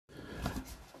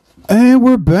And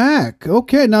we're back.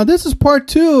 Okay, now this is part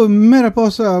 2 of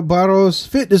Mariposa Barros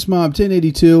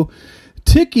Fitnessmom1082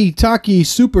 Tiki-Taki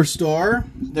superstar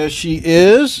that she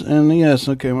is. And yes,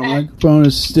 okay, my microphone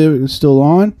is still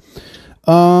on.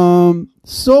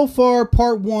 So far,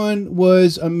 part 1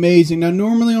 was amazing. Now,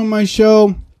 normally on my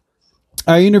show,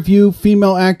 I interview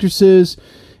female actresses,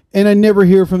 and I never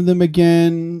hear from them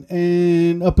again,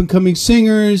 and up-and-coming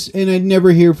singers, and I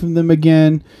never hear from them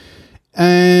again.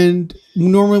 And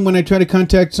normally when I try to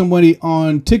contact somebody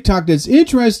on TikTok that's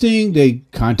interesting, they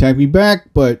contact me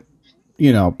back, but,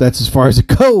 you know, that's as far as it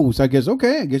goes. I guess,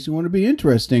 okay, I guess you want to be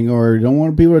interesting or don't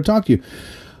want people to talk to you.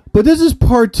 But this is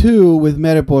part 2 with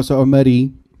Mariposa or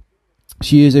Mari.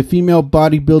 She is a female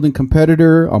bodybuilding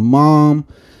competitor, a mom,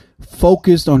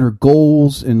 focused on her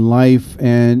goals in life.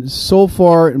 And so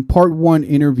far in part 1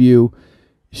 interview,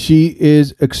 she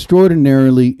is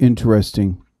extraordinarily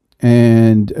interesting.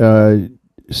 And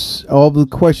all the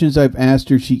questions I've asked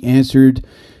her, she answered,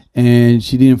 and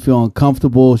she didn't feel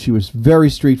uncomfortable. She was very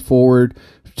straightforward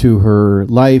to her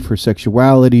life, her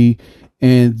sexuality.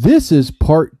 And this is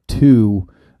part 2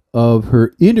 of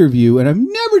her interview. And I've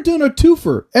never done a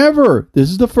twofer, ever.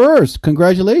 This is the first.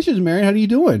 Congratulations, Marion. How are you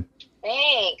doing?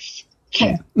 Thanks.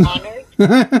 Honored.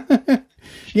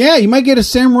 Yeah, you might get a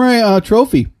samurai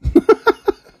trophy.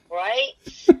 Right?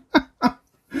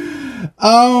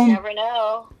 You never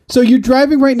know. So you're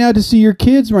driving right now to see your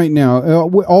kids right now.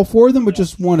 All 4 of them, or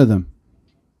just one of them?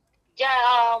 Yeah,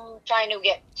 trying to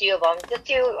get 2 of them. The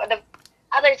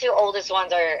other 2 oldest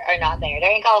ones are not there.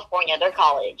 They're in California. They're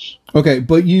college. Okay,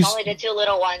 but it's only the 2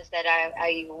 little ones that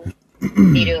I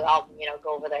need to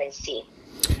go over there and see.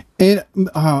 And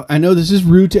I know this is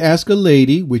rude to ask a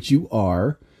lady, which you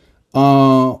are.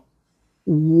 How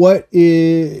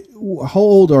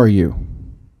old are you?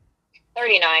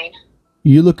 39.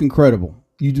 You look incredible.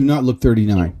 You do not look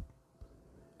 39.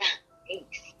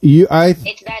 Thanks.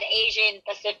 It's that Asian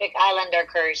Pacific Islander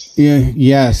curse. Yeah,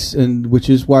 yes, and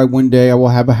which is why one day I will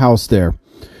have a house there.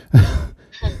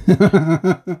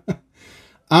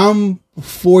 I'm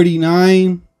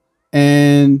 49,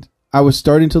 and I was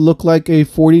starting to look like a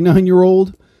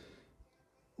 49-year-old.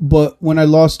 But when I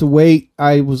lost the weight,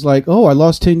 I was like, oh, I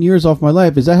lost 10 years off my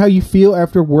life. Is that how you feel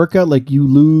after a workout? Like you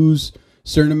lose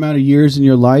certain amount of years in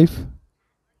your life?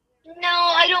 No,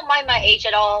 I don't mind my age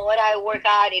at all. When I work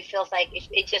out, it feels like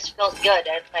it just feels good.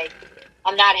 It's like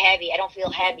I'm not heavy. I don't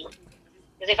feel heavy.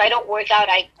 Because if I don't work out,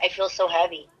 I feel so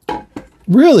heavy.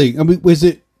 Really? I mean,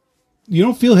 you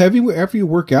don't feel heavy after you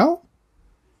work out?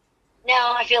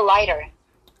 No, I feel lighter.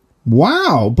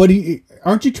 Wow. But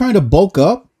aren't you trying to bulk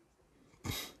up?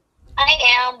 I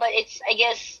am, but I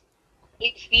guess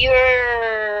if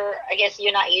you're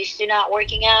not used to not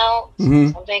working out,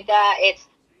 something like that,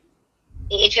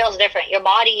 it feels different. Your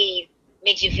body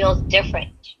makes you feel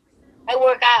different. I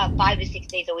work out 5 to 6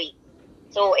 days a week.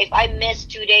 So if I miss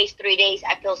 2 days, 3 days,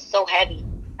 I feel so heavy.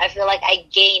 I feel like I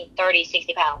gained 30,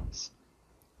 60 pounds.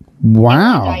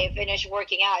 Wow. And once I finish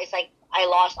working out, it's like I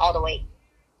lost all the weight.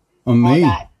 Amazing.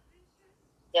 All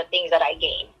the things that I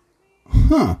gained.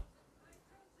 Huh.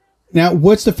 Now,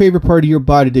 what's the favorite part of your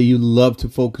body that you love to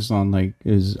focus on? Like,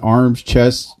 is arms,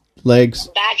 chest, legs?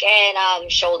 Back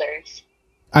and shoulders.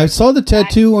 I saw the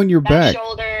tattoo on your back.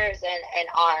 Shoulders and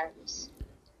arms.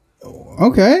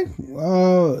 Okay.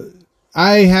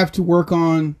 I have to work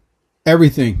on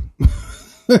everything.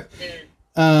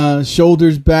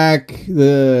 Shoulders, back.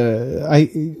 I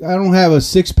don't have a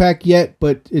 6-pack yet,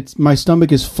 but my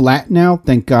stomach is flat now.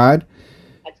 Thank God.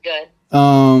 That's good.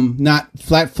 Not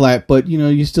flat, but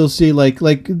you still see like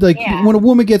when a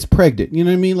woman gets pregnant, you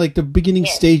know what I mean? Like the beginning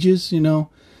stages,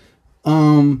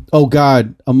 Oh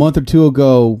God, a month or 2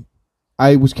 ago,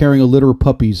 I was carrying a litter of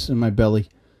puppies in my belly.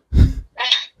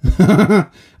 I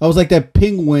was like that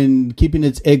penguin keeping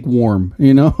its egg warm,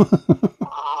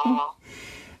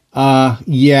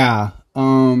 Yeah.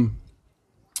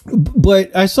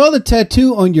 But I saw the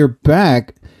tattoo on your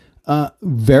back.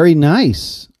 Very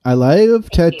nice. I like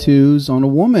tattoos on a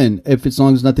woman, as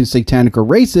long as nothing satanic or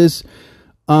racist.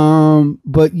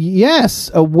 But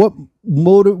yes, what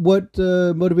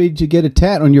motivated you to get a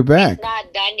tat on your back? It's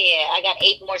not done yet. I got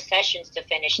 8 more sessions to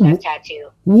finish that tattoo.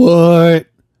 What?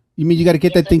 You mean you got to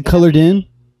get that thing colored in?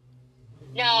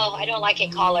 No, I don't like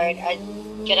it colored.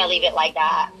 I'm gonna leave it like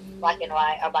that, black and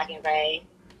white or black and gray.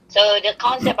 So the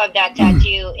concept of that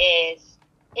tattoo is,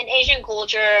 in Asian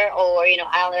culture or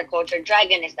Islander culture,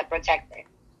 dragon is the protector.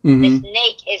 Mm-hmm. The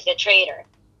snake is the traitor.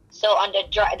 So on the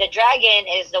dragon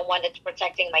is the one that's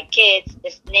protecting my kids. The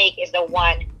snake is the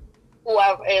one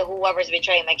whoever's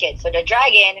betraying my kids. So the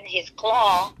dragon, his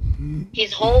claw,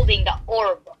 he's holding the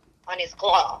orb on his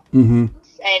claw. Mm-hmm.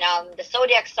 and the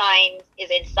zodiac sign is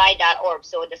inside that orb.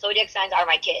 So the zodiac signs are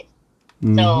my kids.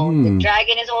 So the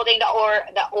dragon is holding the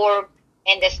orb,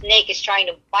 and the snake is trying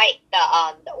to bite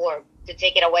the orb to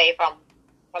take it away from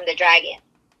the dragon.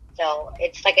 So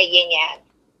it's like a yin yang.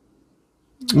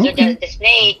 Okay. So the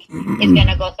snake is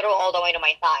gonna go through all the way to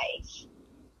my thighs.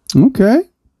 Okay.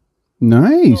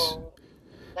 Nice. So,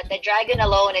 but the dragon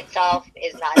alone itself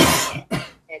is not it.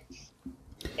 It's,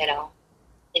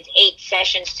 it's 8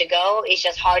 sessions to go. It's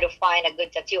just hard to find a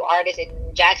good tattoo artist in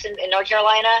North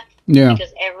Carolina. Yeah.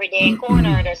 Because every day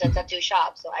corner there's a tattoo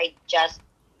shop. So I just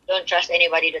don't trust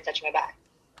anybody to touch my back.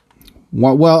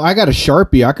 Well, I got a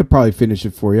Sharpie. I could probably finish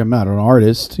it for you. I'm not an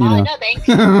artist, you know. No thanks.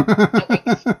 No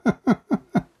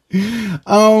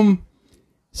thanks.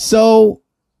 So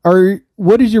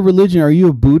what is your religion? Are you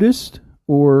a Buddhist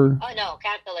or? Oh no,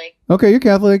 Catholic. Okay, you're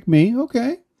Catholic. Me,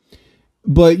 okay.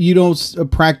 But you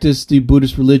don't practice the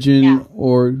Buddhist religion, No.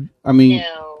 or I mean,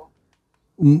 No.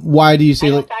 Why do you say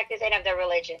I don't practice any of the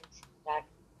religions.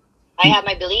 I have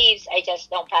my beliefs. I just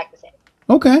don't practice it.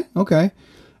 Okay.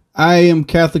 I am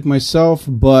Catholic myself,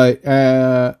 but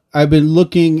I've been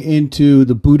looking into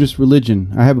the Buddhist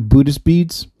religion. I have a Buddhist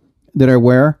beads that I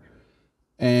wear,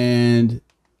 and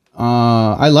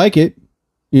I like it,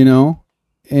 and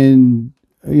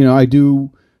I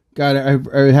do. I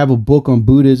have a book on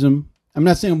Buddhism. I'm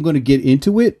not saying I'm going to get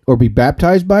into it or be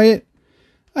baptized by it.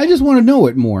 I just want to know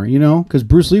it more, because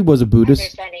Bruce Lee was a Buddhist.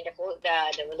 Understanding the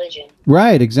religion.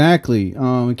 Right, exactly.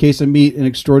 In case I meet an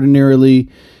extraordinarily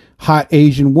hot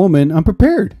Asian woman, I'm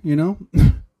prepared, You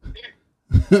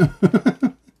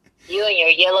and your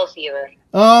yellow fever.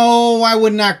 Oh, I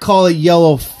would not call it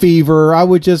yellow fever. I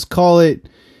would just call it,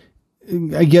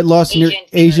 I get lost in your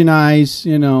Asian eyes,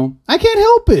 I can't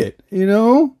help it,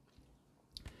 The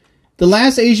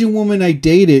last Asian woman I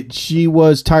dated, she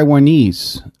was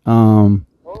Taiwanese. Oh,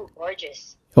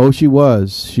 gorgeous. Oh, she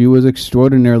was. She was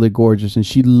extraordinarily gorgeous, and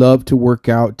she loved to work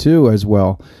out too, as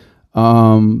well.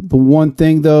 The one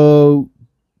thing though,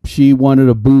 she wanted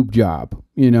a boob job,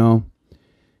 and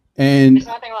there's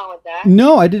nothing wrong with that.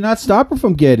 No, I did not stop her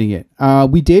from getting it.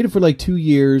 We dated for like 2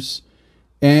 years,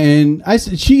 and I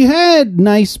said she had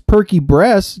nice perky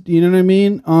breasts, you know what I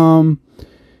mean?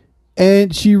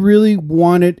 And she really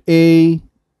wanted a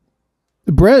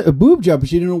boob job, but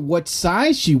she didn't know what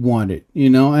size she wanted,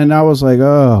 and I was like,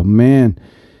 oh man.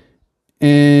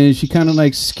 And she kind of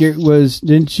like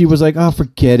then she was like, oh,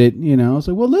 forget it. I was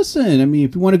like, well, listen, I mean,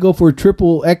 if you want to go for a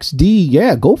triple XD,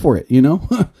 yeah, go for it, Yeah.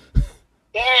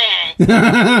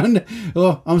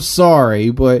 Well, I'm sorry,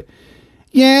 but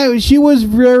yeah, she was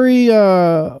very,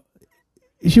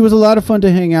 she was a lot of fun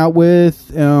to hang out with.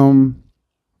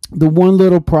 The one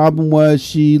little problem was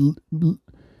she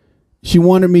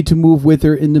wanted me to move with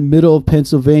her in the middle of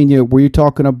Pennsylvania, where you're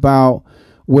talking about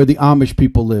where the Amish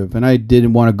people live, and I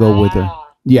didn't want to go with her.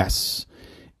 Yes.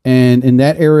 And in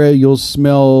that area, you'll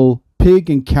smell pig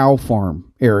and cow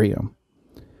farm area.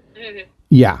 Mm-hmm.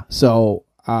 Yeah. So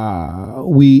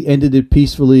we ended it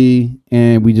peacefully,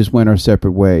 and we just went our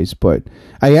separate ways. But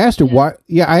I asked her why.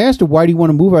 Yeah, I asked her, why do you want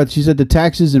to move out? She said the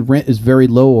taxes and rent is very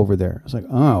low over there. I was like,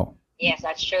 oh. Yes,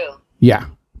 that's true. Yeah.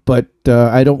 But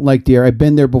I don't like the area. I've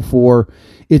been there before.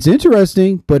 It's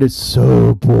interesting, but it's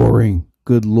so boring.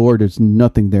 Good Lord, there's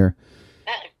nothing there.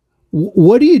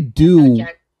 What do you do?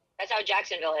 That's how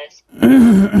Jacksonville is.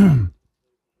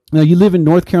 Now, you live in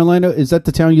North Carolina. Is that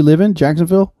the town you live in,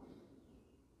 Jacksonville?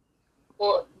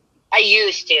 Well, I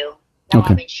used to. Now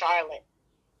Okay. I'm in Charlotte.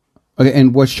 Okay,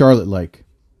 and what's Charlotte like?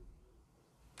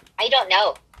 I don't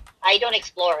know. I don't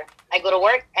explore. I go to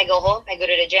work, I go home, I go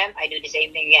to the gym, I do the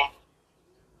same thing again.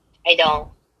 I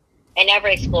never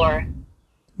explore.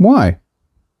 Why?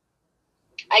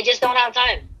 I just don't have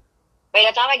time. By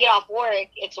the time I get off work,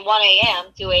 it's 1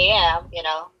 a.m., 2 a.m.,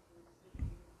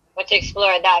 But to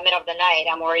explore at that middle of the night,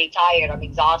 I'm already tired, I'm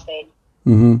exhausted.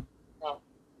 Mm-hmm. So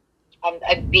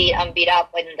I'm beat up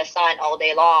in the sun all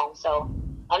day long, so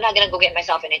I'm not going to go get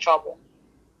myself in any trouble.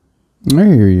 I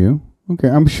hear you. Okay,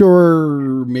 I'm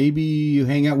sure maybe you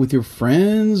hang out with your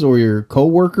friends or your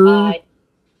coworker. Her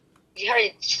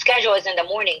schedule is in the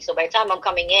morning, so by the time I'm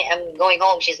going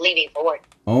home, she's leaving for work.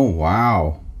 Oh,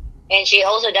 wow. And she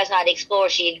also does not explore.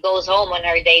 She goes home on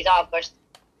her days off because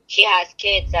she has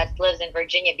kids that lives in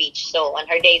Virginia Beach. So on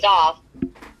her days off,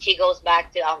 she goes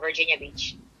back to Virginia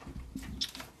Beach.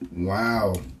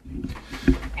 Wow.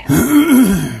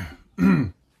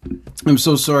 I'm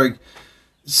so sorry.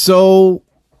 So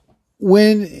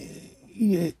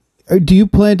do you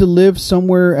plan to live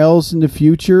somewhere else in the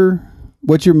future?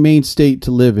 What's your main state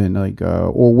to live in?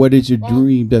 Or what is your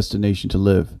dream destination to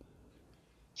live?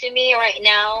 To me right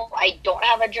now, I don't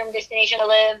have a dream destination to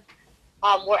live.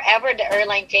 Wherever the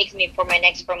airline takes me for my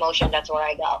next promotion, that's where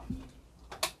I go.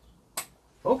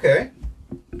 Okay.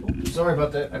 Sorry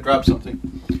about that. I dropped something.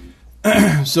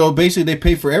 So basically, they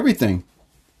pay for everything.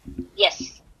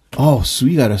 Yes. Oh, so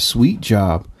you got a sweet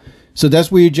job. So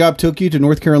that's where your job took you, to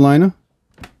North Carolina?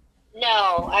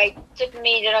 No, I took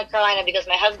me to North Carolina because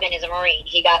my husband is a Marine.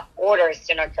 He got orders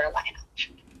to North Carolina.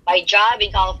 My job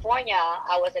in California,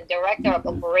 I was a director of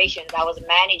operations. I was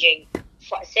managing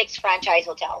 6 franchise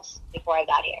hotels before I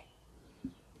got here.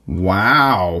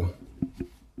 Wow.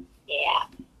 Yeah.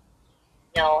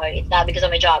 No, it's not because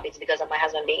of my job. It's because of my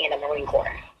husband being in the Marine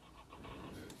Corps.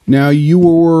 Now, you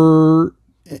were...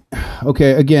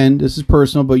 Okay, again, this is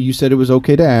personal, but you said it was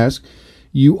okay to ask.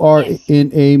 You are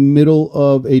in a middle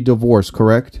of a divorce,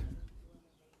 correct?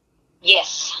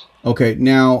 Yes. Okay,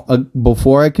 now,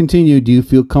 before I continue, do you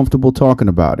feel comfortable talking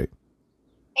about it?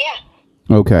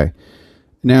 Yeah. Okay.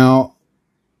 Now,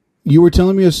 you were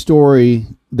telling me a story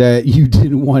that you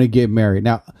didn't want to get married.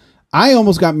 Now, I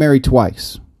almost got married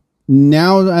twice.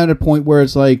 Now I'm at a point where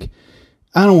it's like,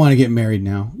 I don't want to get married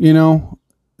now, you know?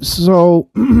 So...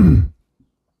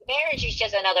 Marriage is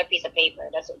just another piece of paper.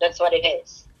 That's what it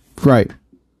is. Right.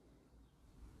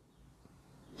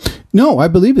 No, I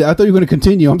believe it. I thought you were going to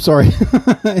continue. I'm sorry.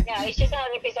 Yeah, it's just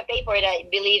another piece of paper that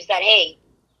believes that, hey,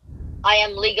 I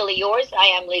am legally yours. I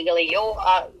am legally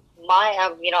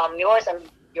I'm yours.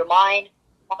 You're mine.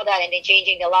 All that, and then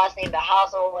changing the last name, the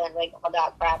household, and like all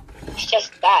that crap. It's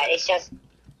just that. It's just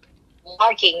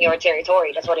marking your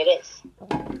territory. That's what it is.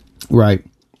 Right.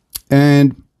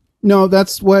 And no,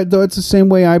 that's the same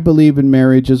way I believe in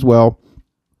marriage as well.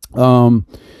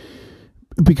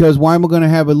 Because why am I going to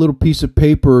have a little piece of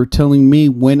paper telling me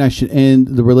when I should end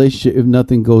the relationship if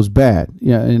nothing goes bad?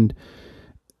 Yeah. And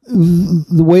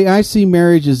the way I see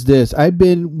marriage is this. I've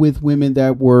been with women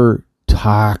that were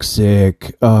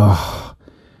toxic.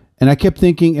 And I kept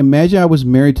thinking, imagine I was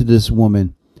married to this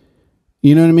woman.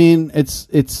 You know what I mean?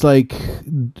 It's like,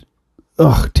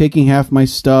 taking half my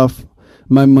stuff,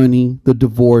 my money, the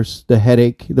divorce, the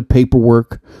headache, the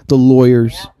paperwork, the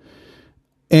lawyers.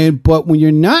 Yeah. But when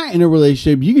you're not in a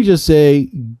relationship, you can just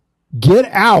say, get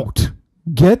out.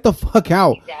 Get the fuck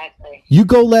out. Exactly. You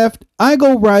go left, I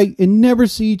go right, and never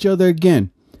see each other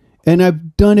again. And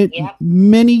I've done it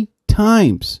many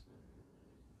times.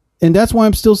 And that's why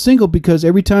I'm still single, because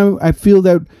every time I feel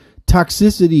that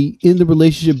toxicity in the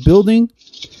relationship building,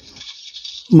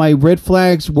 my red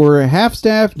flags were half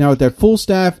staff, now they're full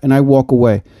staff, and I walk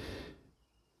away.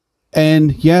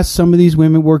 And yes, some of these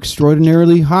women were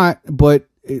extraordinarily hot, but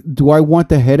do I want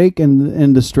the headache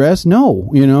and the stress? No,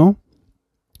 you know.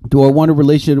 Do I want a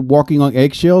relationship walking on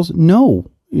eggshells? No,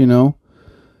 you know.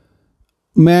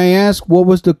 May I ask, what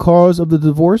was the cause of the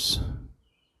divorce?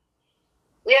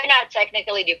 We are not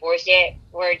technically divorced yet.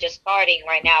 We're just starting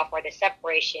right now for the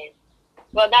separation.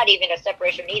 Well, not even a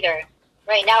separation either.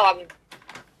 Right now, I'm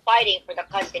fighting for the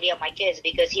custody of my kids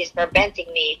because he's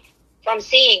preventing me from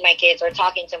seeing my kids or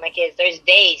talking to my kids. There's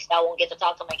days that I won't get to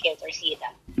talk to my kids or see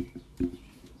them.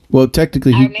 Well,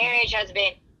 technically, our marriage has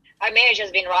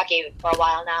been rocky for a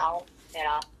while now. You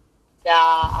know,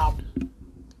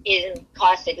 is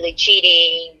constantly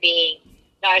cheating, being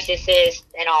narcissist,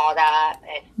 and all that.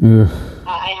 And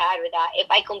I had with that.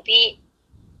 If I compete,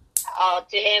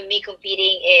 to him, me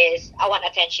competing is I want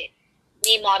attention.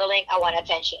 Me modeling, I want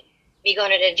attention. Me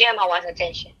going to the gym, I want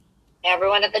attention.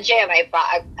 Everyone at the gym,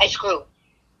 I screw.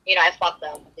 You know, I fuck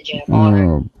them at the gym.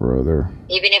 Oh, brother.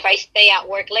 Even if I stay at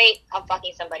work late, I'm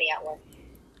fucking somebody at work.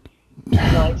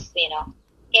 So it's, you know,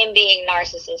 him being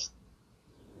narcissist.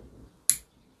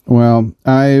 Well,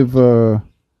 there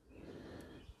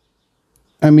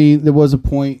was a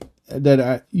point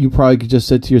that you probably could just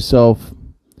say to yourself,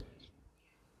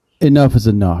 enough is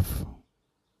enough.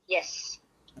 Yes.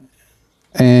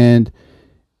 And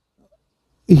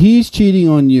he's cheating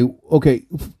on you. Okay,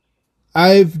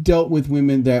 I've dealt with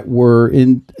women that were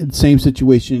in the same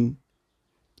situation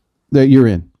that you're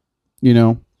in, you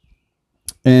know.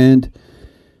 And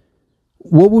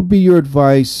what would be your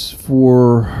advice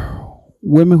for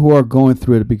women who are going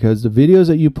through it? Because the videos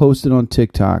that you posted on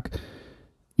TikTok,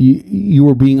 you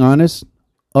were being honest,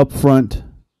 upfront,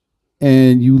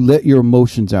 and you let your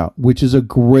emotions out, which is a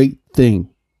great thing.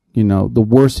 You know, the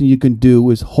worst thing you can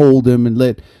do is hold them and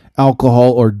let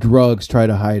alcohol or drugs try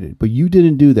to hide it. But you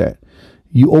didn't do that.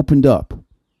 You opened up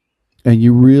and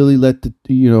you really let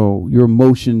your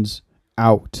emotions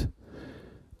out.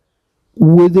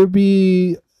 Would there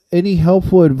be any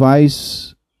helpful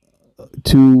advice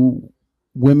to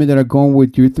women that are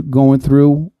going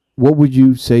through? What would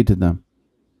you say to them?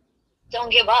 Don't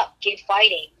give up. Keep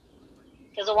fighting.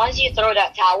 Because once you throw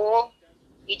that towel,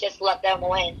 you just let them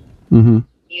win. Mm-hmm.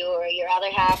 Your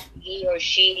other half, he or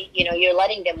she, you're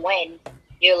letting them win.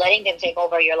 You're letting them take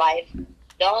over your life.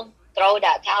 Don't throw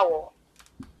that towel.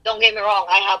 Don't get me wrong.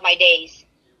 I have my days,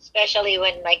 especially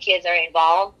when my kids are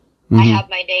involved. Mm-hmm. I have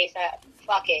my days that,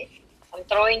 fuck it. I'm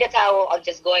throwing the towel. I'm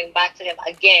just going back to him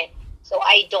again. So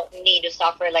I don't need to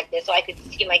suffer like this. So I could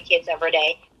see my kids every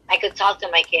day. I could talk to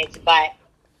my kids, but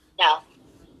no.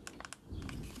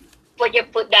 Put your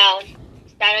foot down,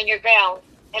 stand on your ground,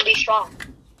 and be strong.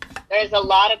 There's a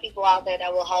lot of people out there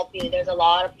that will help you. There's a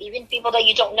lot of, even people that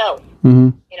you don't know. Mm-hmm.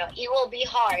 It will be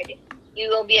hard. It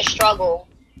will be a struggle,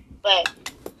 but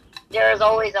there is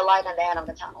always a light at the end of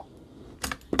the tunnel.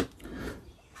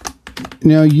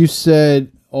 Now, you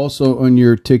said also on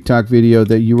your TikTok video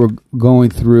that you were going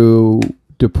through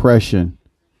depression.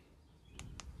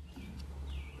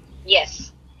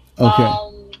 Yes. Okay.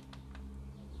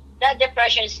 That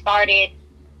depression started,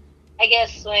 I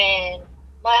guess, when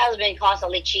my husband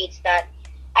constantly cheats, that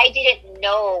I didn't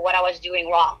know what I was doing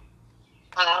wrong.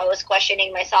 I was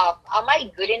questioning myself. Am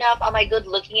I good enough? Am I good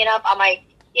looking enough? Am I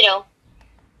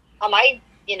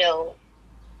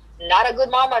not a good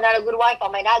mom or not a good wife?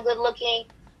 Am I not good looking?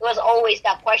 It was always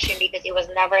that question because he was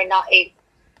never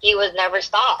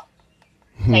stopped.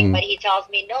 Like, but he tells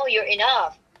me, no, you're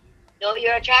enough. No,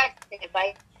 you're attractive.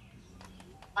 I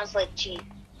constantly cheat.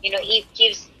 He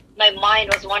keeps, my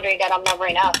mind was wondering that I'm never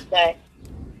enough, that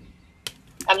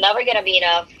I'm never going to be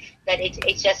enough, that it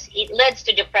leads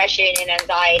to depression and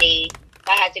anxiety.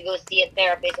 I had to go see a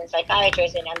therapist and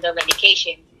psychiatrist and under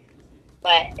medication.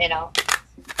 But,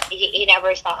 he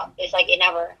never stopped. It's like it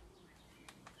never.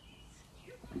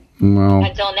 Wow.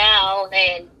 Until now,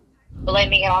 and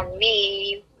blaming it on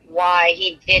me why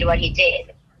he did what he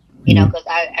did. Because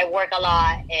I work a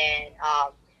lot and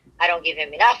I don't give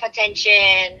him enough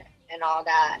attention and all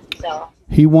that. So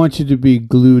he wants you to be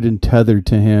glued and tethered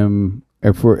to him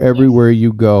for everywhere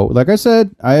you go. Like I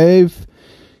said, I've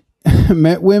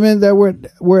met women that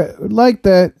were like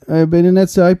that. I've been in that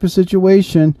type of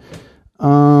situation.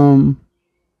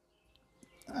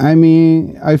 I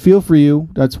mean, I feel for you.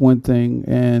 That's one thing.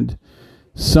 And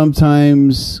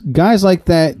sometimes guys like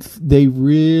that, they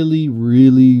really,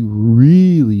 really,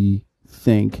 really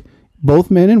think,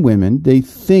 both men and women, they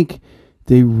think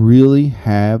they really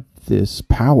have this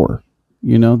power,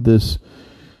 this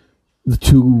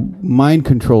to mind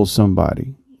control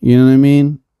somebody. You know what I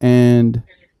mean? And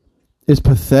it's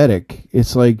pathetic.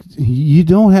 It's like, you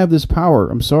don't have this power.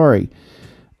 I'm sorry.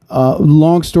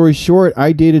 Long story short,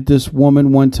 I dated this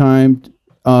woman one time,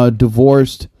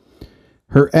 divorced.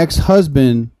 Her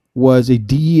ex-husband was a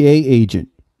DEA agent,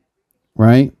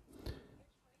 right?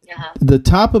 Uh-huh. The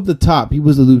top of the top, he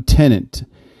was a lieutenant.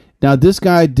 Now, this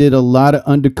guy did a lot of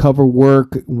undercover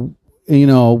work,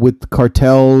 with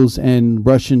cartels and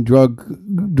Russian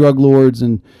drug lords,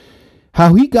 and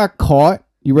how he got caught.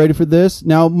 You ready for this?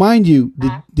 Now, mind you,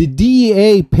 the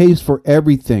DEA pays for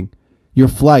everything. Your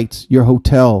flights, your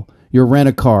hotel, your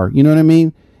rent-a-car. You know what I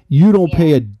mean? You don't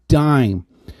pay a dime.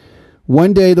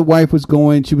 One day the wife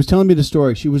she was telling me the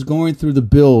story. She was going through the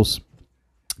bills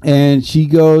and she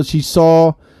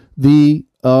saw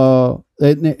a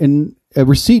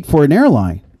receipt for an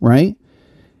airline, right?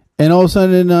 And all of a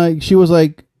sudden she was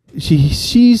like, she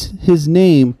sees his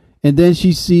name and then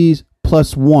she sees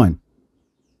 +1.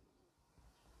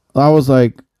 I was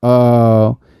like,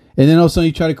 and then all of a sudden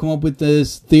you try to come up with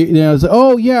this theory. I was like,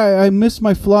 oh yeah, I missed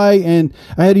my flight and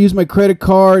I had to use my credit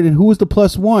card. And who was the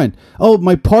 +1? Oh,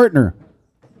 my partner.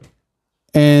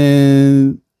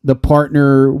 And the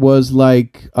partner was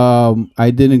like,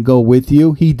 I didn't go with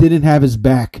you. He didn't have his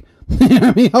back.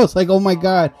 I mean, I was like, oh my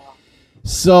God.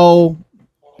 So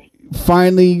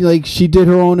finally, like, she did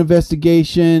her own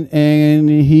investigation and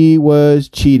he was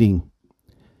cheating.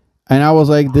 And I was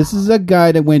like, this is a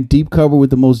guy that went deep cover with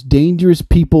the most dangerous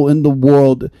people in the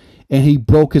world, and he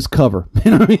broke his cover.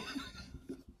 You know what I mean?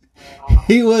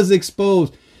 He was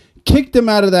exposed. Kicked him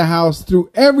out of the house, threw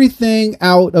everything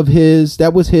out of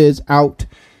that was his, out.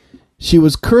 She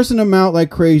was cursing him out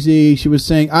like crazy. She was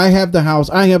saying, I have the house,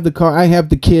 I have the car, I have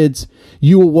the kids.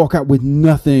 You will walk out with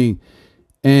nothing.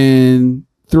 And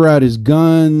threw out his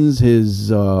guns,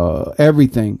 his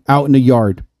everything out in the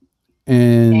yard.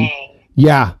 And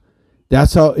yeah.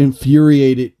 That's how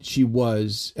infuriated she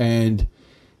was. And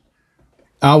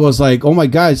I was like, oh my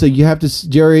God. So you have to,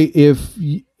 Jerry, if,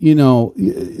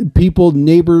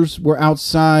 neighbors were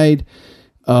outside,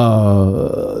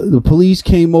 the police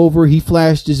came over, he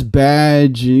flashed his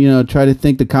badge, tried to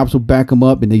think the cops would back him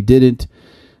up and they didn't.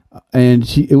 And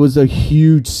it was a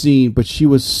huge scene, but she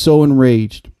was so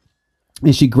enraged.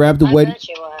 And she grabbed the wedding.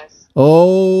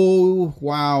 Oh,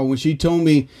 wow. When she told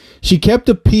me she kept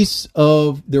a piece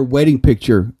of their wedding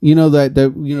picture,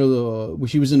 when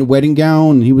she was in a wedding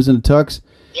gown and he was in a tux.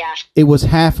 Yeah. It was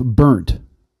half burnt.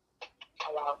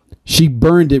 Oh, wow. She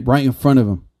burned it right in front of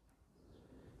him.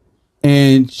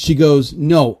 And she goes,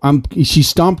 no, she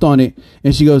stomped on it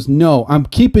and she goes, no, I'm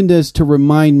keeping this to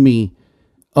remind me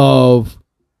of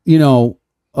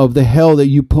the hell that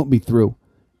you put me through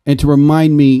and to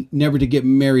remind me never to get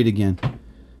married again.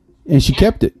 And she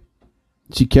kept it.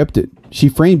 She kept it. She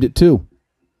framed it too.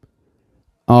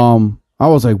 I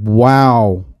was like,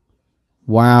 wow.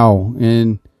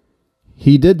 And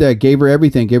he did that, gave her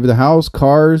everything, gave her the house,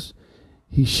 cars.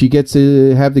 She gets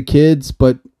to have the kids,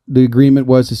 but the agreement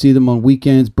was to see them on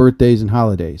weekends, birthdays, and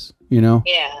holidays, Yeah.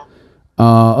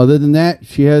 Other than that,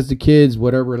 she has the kids,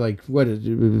 whatever, like, what is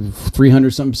it,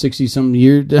 300 something, 60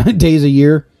 something days a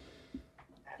year.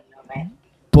 I don't know, man.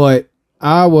 But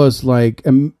I was like,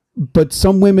 but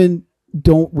some women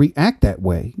don't react that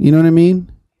way. You know what I mean?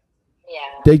 Yeah.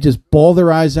 They just bawl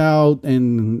their eyes out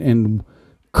and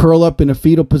curl up in a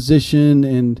fetal position,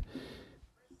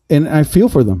 and I feel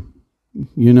for them.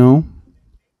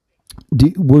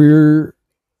 Were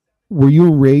you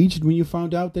enraged when you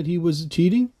found out that he was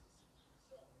cheating?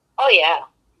 Oh, yeah.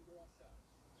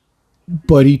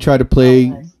 But he tried to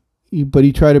play. But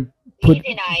he tried to put. He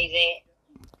denies it.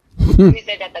 He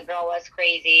said that the girl was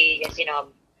crazy. Just,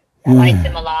 I liked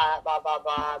him a lot, blah, blah,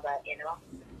 blah. But,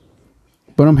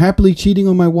 But I'm happily cheating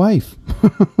on my wife.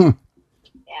 Yeah.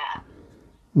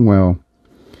 Well,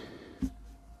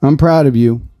 I'm proud of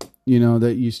you.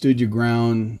 That you stood your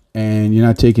ground and you're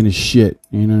not taking a shit.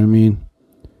 You know what I mean?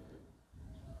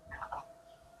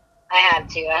 I have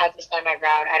to stand my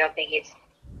ground. I don't think it's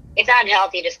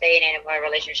unhealthy to stay in a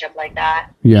relationship like that.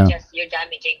 Yeah. You're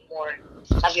damaging more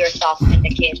of yourself and the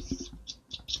kids.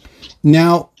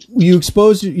 Now, you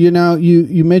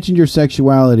mentioned your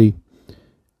sexuality.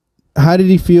 How did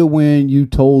he feel when you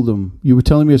told him? You were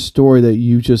telling me a story that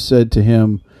you just said to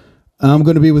him, I'm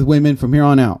going to be with women from here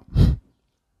on out.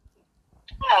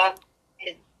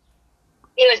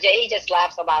 He just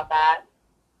laughs about that.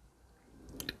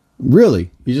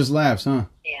 Really? He just laughs, huh?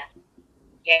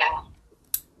 Yeah.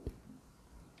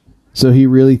 So he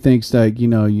really thinks that, you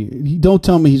don't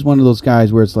tell me he's one of those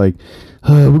guys where it's like,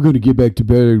 we're going to get back to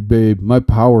better, babe. My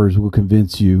powers will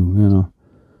convince you,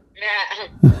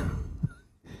 Yeah.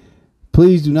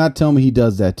 Please do not tell me he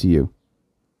does that to you.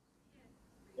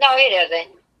 No, he doesn't.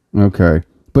 Okay.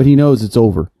 But he knows it's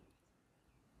over.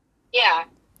 Yeah.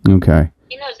 Okay.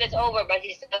 He knows it's over, but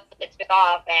he still gets pissed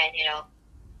off, and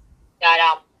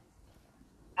that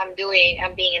I'm being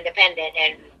independent,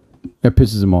 and that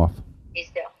pisses him off.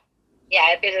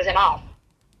 It pisses him off.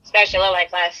 Especially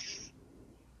like last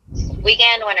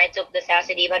weekend when I took the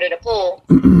Sassy Diva to the pool.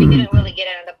 We didn't really get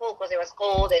into the pool because it was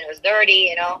cold and it was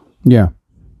dirty, Yeah.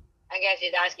 I guess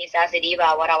he's asking Sassy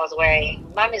Diva what I was wearing.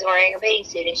 Mommy's wearing a bathing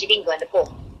suit and she didn't go in the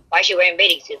pool. Why is she wearing a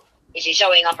bathing suit? Is she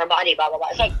showing off her body? Blah, blah, blah.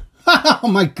 It's like, oh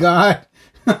my God.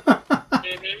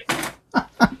 mm-hmm.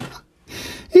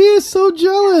 He is so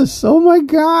jealous. Oh my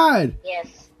God.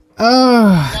 Yes.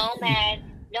 Uh,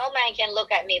 No man can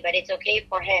look at me, but it's okay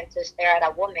for him to stare at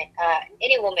a woman,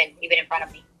 any woman, even in front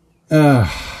of me.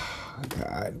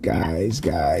 God,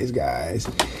 guys.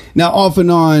 Now, off and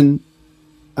on,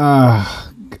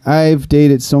 I've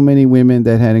dated so many women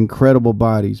that had incredible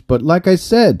bodies, but like I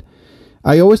said,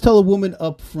 I always tell a woman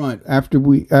up front after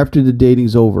the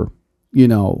dating's over,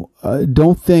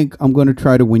 don't think I'm going to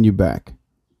try to win you back.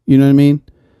 You know what I mean?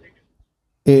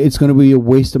 It's going to be a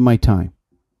waste of my time.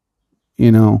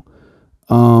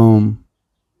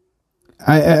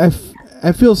 I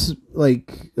feel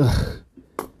like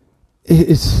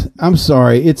I'm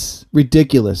sorry, it's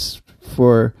ridiculous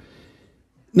for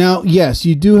now. Yes,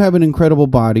 you do have an incredible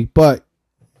body, but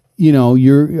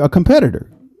you're a competitor.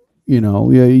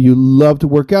 You love to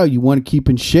work out. You want to keep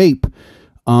in shape.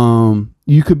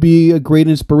 You could be a great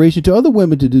inspiration to other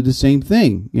women to do the same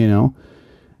thing.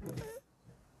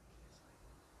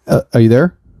 Are you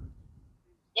there?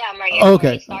 Yeah, I'm right here.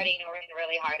 Okay. It's starting to rain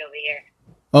really hard over here.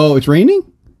 Oh, it's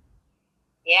raining?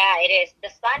 Yeah, it is. The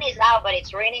sun is out, but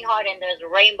it's raining hard and there's a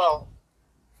rainbow.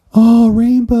 Oh,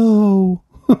 rainbow.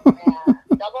 Yeah,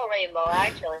 double rainbow,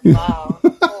 actually. Wow.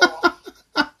 Cool.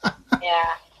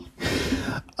 Yeah.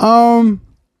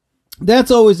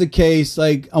 That's always the case.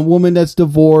 Like a woman that's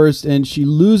divorced and she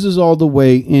loses all the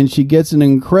weight and she gets an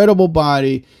incredible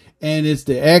body and it's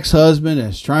the ex-husband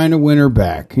that's trying to win her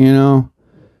back, Yep.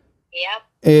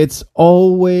 It's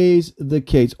always the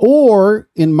case. Or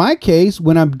in my case,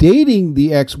 when I'm dating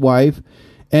the ex-wife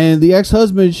And the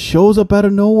ex-husband shows up out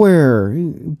of nowhere,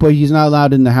 but he's not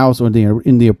allowed in the house or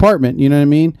in the apartment. You know what I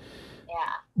mean? Yeah.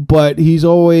 But he's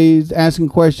always asking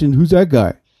questions. Who's that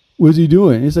guy? What's he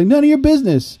doing? It's like, none of your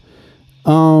business.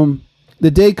 The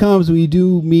day comes when you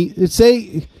do meet.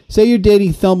 Say you're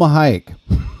dating Thelma Hayek.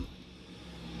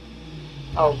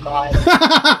 Oh God.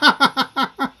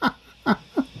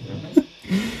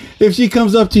 If she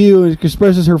comes up to you and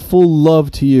expresses her full love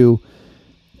to you,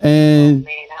 and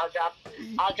man,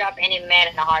 I'll drop any man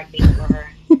in a heartbeat for her.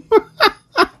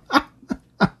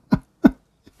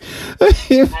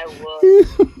 I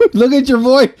would. Look at your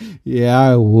voice. Yeah,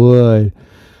 I would.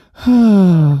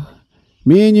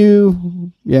 Me and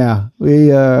you, yeah, we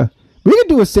could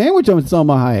do a sandwich on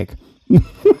Selma Hayek.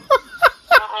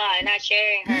 Not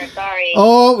sharing her. Sorry.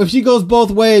 Oh, if she goes both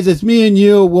ways, it's me and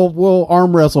you. We'll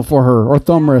arm wrestle for her or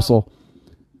thumb wrestle.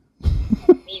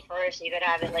 Me first. You can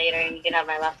have it later, and you can have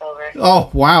my leftover. Oh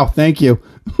wow! Thank you.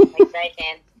 Like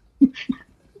Satan.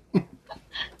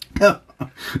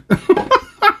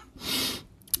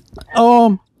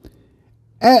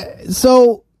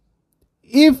 So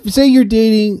if say you're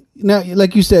dating now,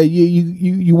 like you said,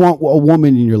 you want a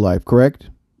woman in your life, correct?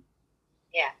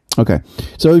 Yeah. Okay.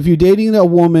 So if you're dating a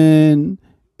woman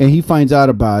and he finds out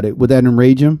about it, would that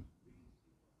enrage him?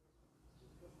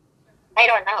 I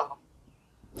don't know.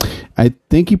 I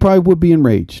think he probably would be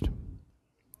enraged.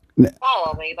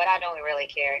 Probably, but I don't really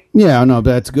care. Yeah, no,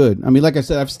 that's good. I mean, like I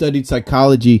said, I've studied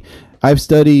psychology. I've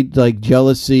studied like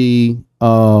jealousy,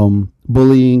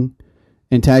 bullying,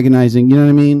 antagonizing. You know what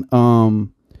I mean?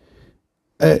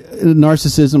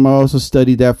 Narcissism. I also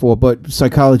studied that for, but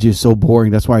psychology is so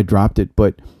boring. That's why I dropped it.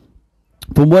 But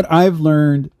from what I've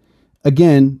learned,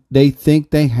 again, they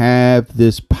think they have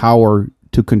this power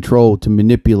to control, to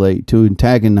manipulate, to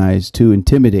antagonize, to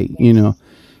intimidate. You know,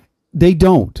 they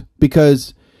don't,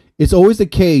 because it's always the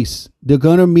case. They're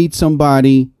going to meet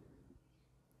somebody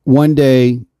one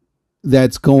day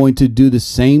that's going to do the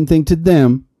same thing to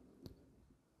them.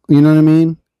 You know what I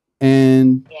mean?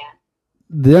 And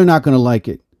they're not going to like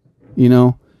it. You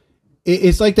know,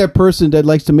 it's like that person that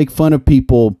likes to make fun of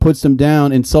people, puts them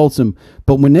down, insults them.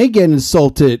 But when they get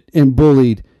insulted and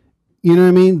bullied, you know what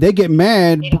I mean? They get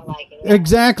mad. They don't like it.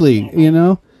 Exactly. You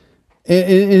know,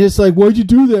 and it's like, why'd you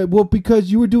do that? Well,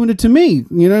 because you were doing it to me.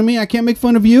 You know what I mean? I can't make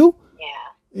fun of you.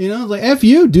 Yeah. You know, like, F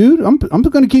you, dude. I'm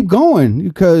going to keep going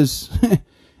because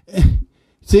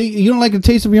see, you don't like the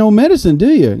taste of your own medicine, do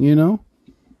you? You know?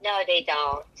 No, they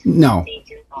don't. No. They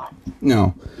do not.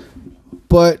 No.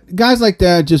 But guys like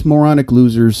that, just moronic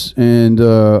losers. And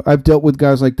I've dealt with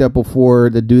guys like that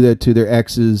before that do that to their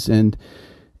exes. And,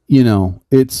 you know,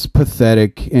 it's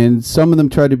pathetic. And some of them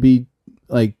try to be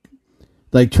like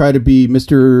try to be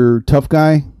Mr. Tough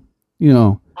Guy. You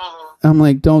know, I'm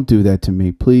like, don't do that to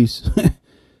me, please.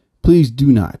 Please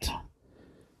do not.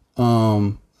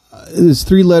 There's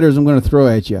 3 letters I'm going to throw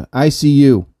at you.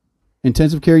 ICU.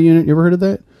 Intensive care unit. You ever heard of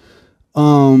that?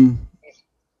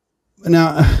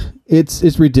 Now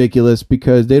it's ridiculous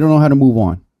because they don't know how to move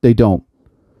on. They don't.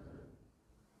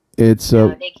 It's no,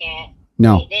 they can't.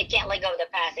 No, they can't let go of the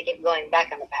past. They keep going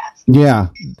back on the past. Yeah,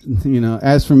 you know.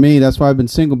 As for me, that's why I've been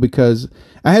single, because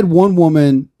I had one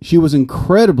woman. She was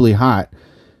incredibly hot.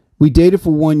 We dated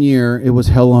for 1 year. It was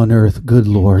hell on earth. Good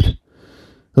Lord.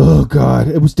 Oh God.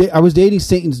 It was. I was dating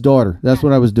Satan's daughter. That's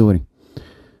what I was doing.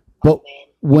 But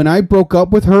when I broke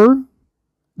up with her,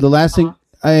 the last thing,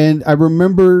 and I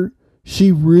remember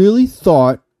she really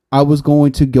thought I was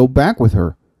going to go back with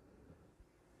her.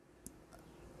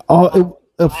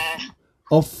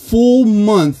 A full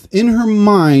month in her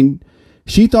mind,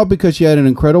 she thought because she had an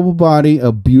incredible body,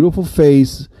 a beautiful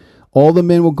face, all the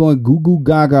men were going goo goo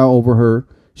gaga over her.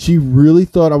 She really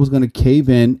thought I was going to cave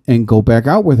in and go back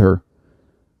out with her.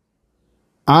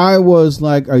 I was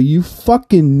like, are you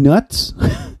fucking nuts?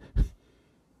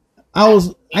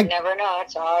 You never know.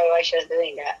 That's why she was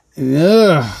doing that.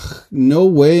 Ugh, no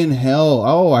way in hell.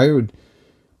 Oh,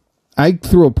 I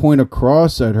threw a point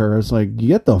across at her. It's like,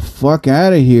 get the fuck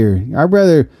out of here. I'd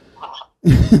rather.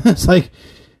 It's like,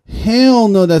 hell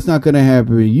no, that's not going to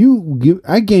happen.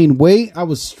 I gained weight. I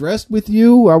was stressed with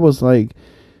you. I was like,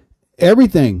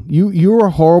 everything. You're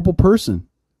a horrible person.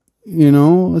 You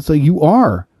know, it's like, you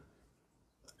are.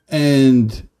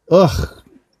 And,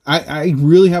 I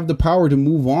really have the power to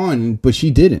move on, but she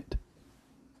didn't.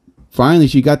 Finally,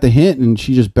 she got the hint and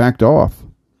she just backed off.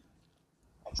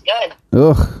 That's good.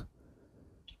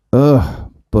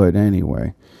 But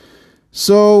anyway.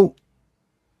 So,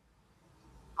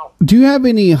 do you have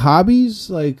any hobbies,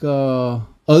 like, other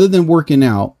than working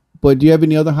out? But do you have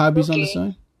any other hobbies on the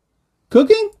side?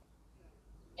 Cooking?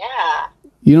 Yeah.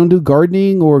 You don't do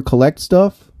gardening or collect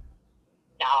stuff?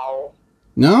 No.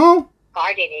 No?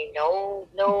 Gardening?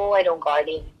 No, I don't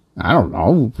garden. I don't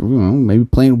know. Maybe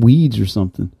plant weeds or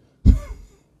something.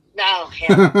 No,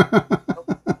 hell.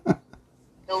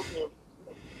 Nope.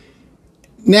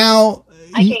 Now,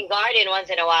 I can garden once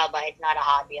in a while, but it's not a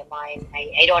hobby of mine.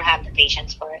 I don't have the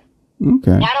patience for it.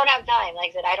 Okay. I don't have time. Like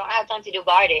I said, I don't have time to do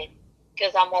garden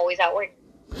because I'm always at work.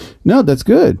 No, that's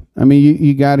good. I mean,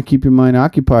 you got to keep your mind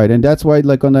occupied. And that's why,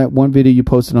 like on that one video you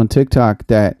posted on TikTok,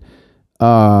 that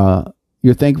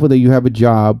you're thankful that you have a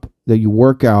job, that you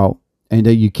work out, and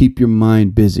that you keep your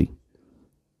mind busy.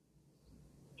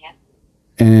 Yeah.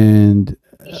 And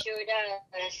it sure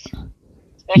does.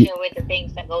 Especially with the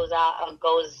things that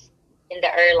goes in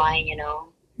the airline, you know.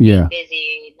 Yeah.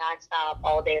 Busy, nonstop,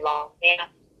 all day long. Yeah.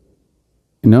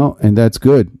 No, and that's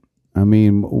good. I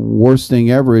mean, worst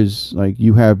thing ever is like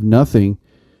you have nothing,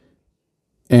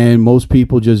 and most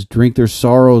people just drink their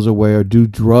sorrows away or do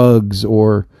drugs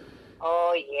or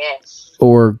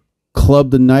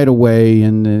club the night away,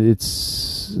 and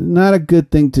it's not a good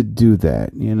thing to do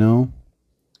that, you know?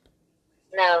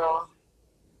 No.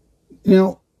 You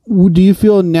know, do you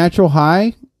feel a natural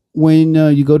high when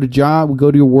you go to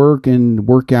your work and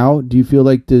work out? Do you feel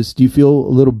like this? Do you feel a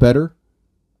little better?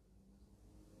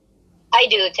 I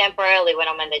do temporarily when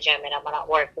I'm in the gym and I'm not at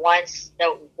work. Once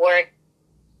the work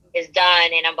is done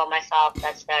and I'm by myself,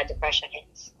 that's the depression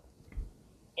hits.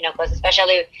 You know, because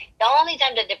especially the only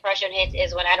time the depression hits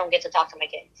is when I don't get to talk to my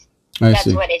kids.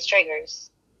 That's what it triggers.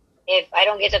 If I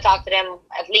don't get to talk to them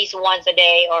at least once a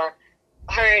day or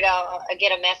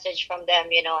get a message from them,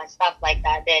 you know, and stuff like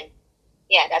that, then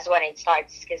yeah, that's when it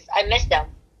starts because I miss them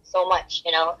so much.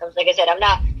 You know, like I said, I'm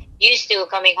not used to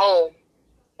coming home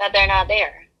that they're not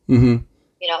there. Mm-hmm.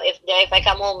 You know, if I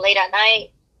come home late at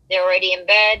night, they're already in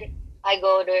bed. I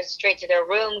go straight to their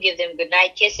room, give them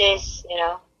goodnight kisses. You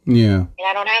know. Yeah. And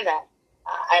I don't have that.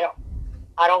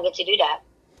 I don't get to do that.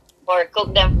 Or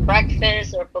cook them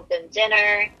breakfast or cook them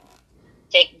dinner.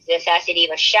 Take the necessity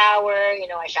of a shower. You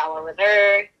know, I shower with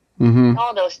her. Mm-hmm.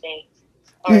 All those things.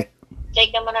 Or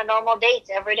take them on a normal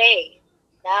dates every day.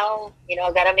 Now, you know,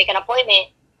 I gotta make an appointment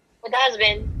with the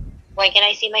husband. When can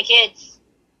I see my kids?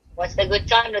 What's the good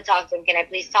time to talk to them? Can I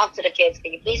please talk to the kids?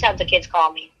 Can you please have the kids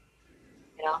call me?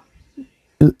 You know?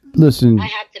 Listen. I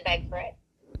had to beg for it.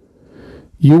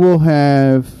 You will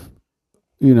have,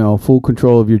 you know, full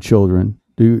control of your children.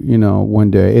 You know, one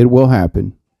day it will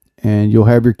happen, and you'll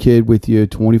have your kid with you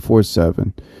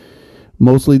 24/7.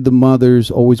 Mostly the mothers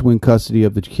always win custody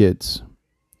of the kids,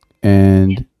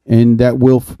 and that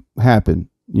will happen.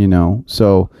 You know,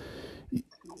 so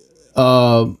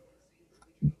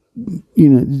you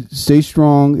know, stay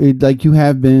strong like you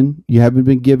have been. You haven't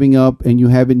been giving up, and you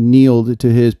haven't kneeled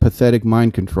to his pathetic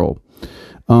mind control.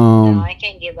 No, I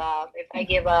can't give up. If I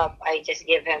give up, I just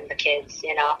give him the kids,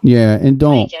 you know? Yeah, and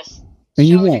don't. I just and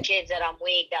show you won't. the kids that I'm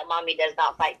weak, that mommy does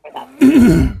not fight for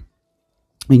them.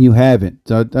 And you haven't.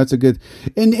 So that's a good...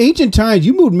 In ancient times,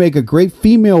 you would make a great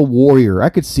female warrior. I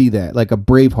could see that, like a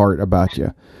Braveheart about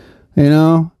you. You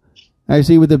know? I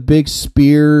see with a big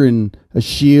spear and a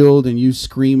shield and you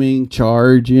screaming,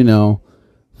 charge, you know,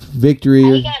 victory.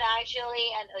 I got actually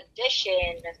an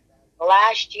audition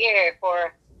last year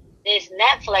for this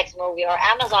Netflix movie or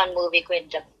Amazon movie with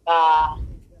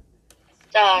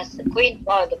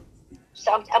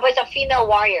it's a female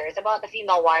warrior. It's about the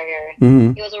female warrior.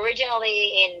 Mm-hmm. It was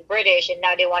originally in British, and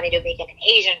now they wanted to make an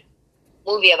Asian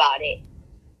movie about it.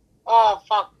 Oh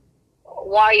fuck,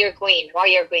 Warrior Queen. There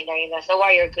you go. So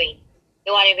Warrior Queen.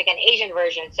 They wanted to make an Asian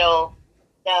version. So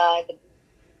the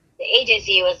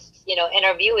agency was, you know,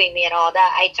 interviewing me and all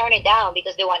that. I turned it down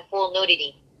because they want full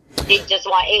nudity. They just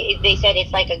want. They said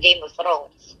it's like a Game of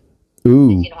Thrones. Ooh.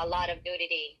 There's, you know, a lot of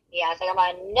nudity. Yeah, so I'm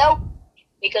like, nope.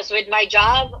 Because with my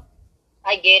job,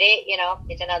 I get it. You know,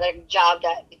 it's another job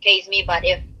that pays me. But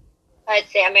if,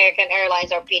 let's say, American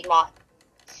Airlines or Piedmont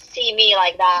see me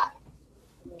like that,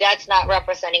 that's not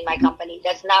representing my company.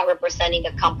 That's not representing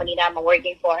the company that I'm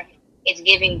working for. It's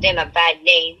giving them a bad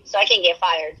name, so I can get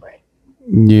fired for it.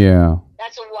 Yeah.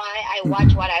 That's why I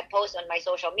watch what I post on my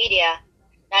social media,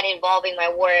 not involving my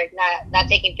work, not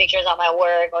taking pictures of my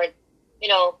work, or, you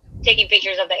know, taking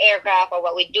pictures of the aircraft or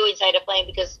what we do inside the plane,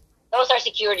 because those are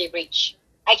security breach.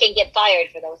 I can get fired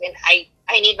for those, and I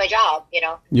need my job, you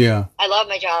know. Yeah. I love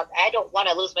my job. I don't want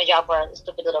to lose my job for a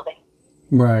stupid little thing.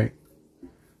 Right.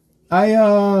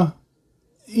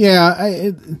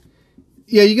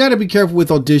 You got to be careful with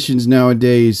auditions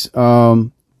nowadays,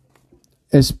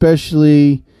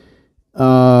 especially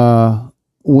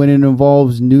when it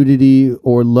involves nudity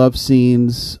or love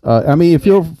scenes. I mean, if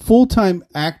you're a full-time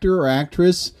actor or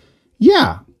actress,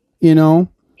 yeah, you know.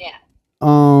 Yeah.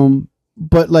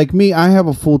 but like me, I have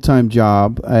a full-time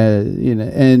job, you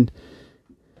know,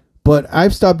 but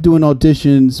I've stopped doing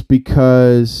auditions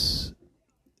because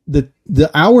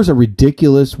the hours are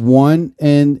ridiculous. One,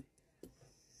 and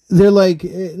they're like,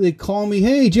 they call me,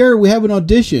 hey, Jerry, we have an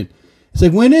audition. It's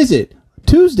like, when is it?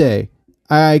 Tuesday.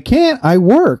 I can't. I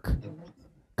work.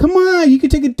 Come on, you can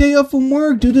take a day off from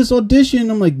work, do this audition.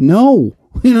 I'm like, no.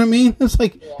 You know what I mean? It's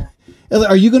like,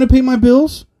 are you going to pay my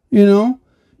bills? You know,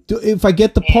 if I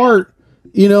get the part,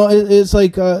 you know, it's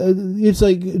like,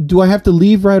 do I have to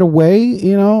leave right away?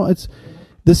 You know,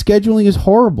 the scheduling is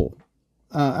horrible.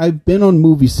 I've been on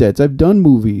movie sets. I've done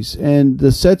movies, and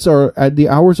the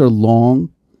hours are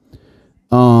long.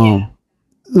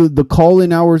 The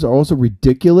call-in hours are also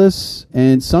ridiculous,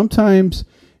 and sometimes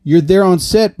you're there on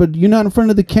set, but you're not in front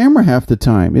of the camera half the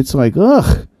time. It's like,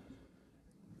 ugh.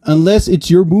 Unless it's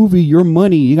your movie, your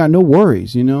money, you got no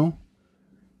worries, you know?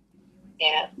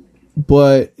 Yeah.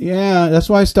 But, yeah, that's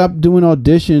why I stopped doing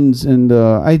auditions, and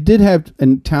I did have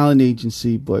a talent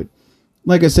agency, but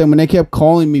like I said, when they kept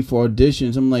calling me for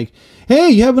auditions, I'm like, hey,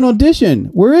 you have an audition.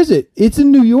 Where is it? It's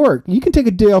in New York. You can take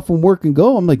a day off from work and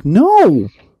go. I'm like, no.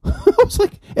 I was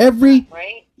like, every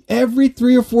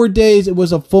 3 or 4 days, it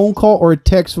was a phone call or a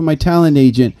text from my talent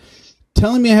agent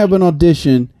telling me I have an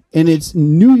audition, and it's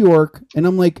New York, and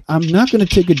I'm like, I'm not going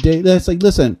to take a day. That's like,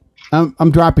 listen,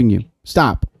 I'm dropping you.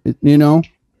 Stop. You know?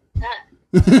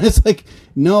 It's like,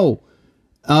 no.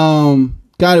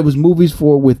 God, it was movies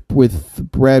with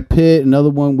Brad Pitt, another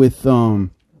one with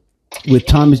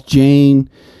Thomas Jane.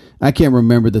 I can't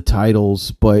remember the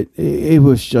titles, but it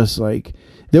was just like,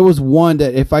 there was one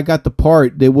that if I got the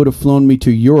part, they would have flown me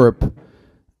to Europe.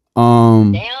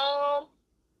 Damn.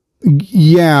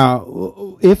 Yeah,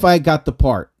 if I got the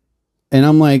part. And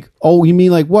I'm like, oh, you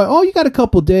mean like what? Oh, you got a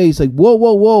couple days. Like,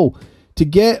 whoa. To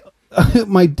get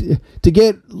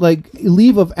like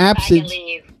leave of absence.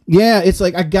 Yeah, it's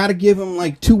like I got to give them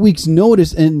like 2 weeks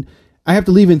notice, and I have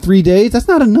to leave in 3 days. That's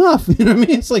not enough. You know what I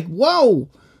mean? It's like, whoa.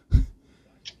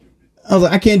 I was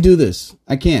like, I can't do this.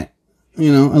 I can't.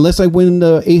 You know, unless I win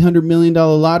the $800 million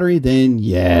lottery, then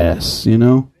yes, you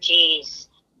know. Jeez.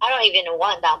 I don't even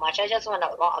want that much. I just want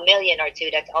a million or two.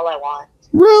 That's all I want.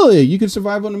 Really? You can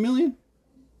survive on $1 million?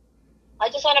 I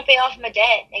just want to pay off my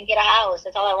debt and get a house.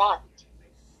 That's all I want.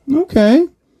 Okay.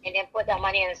 And then put that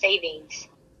money in savings.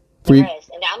 For you?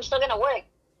 And I'm still going to work.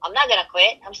 I'm not going to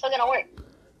quit. I'm still going to work.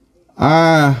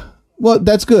 Well,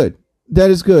 that's good.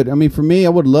 That is good. I mean, for me, I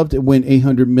would love to win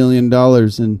 $800 million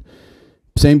and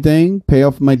same thing, pay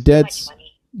off my debts,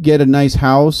 get a nice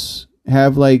house,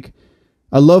 have like,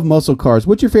 I love muscle cars.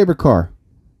 What's your favorite car?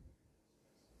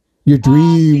 Your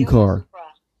dream car? Supra.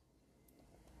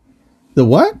 The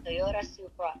what? Toyota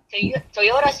Supra.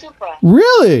 Toyota Supra.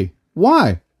 Really?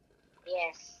 Why?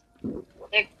 Yes.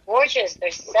 They're gorgeous.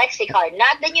 They're sexy cars.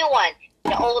 Not the new one.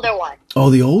 The older one. Oh,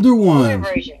 the older one. Older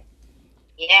version.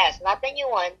 Yes, not the new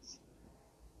ones.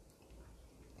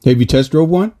 Have you test drove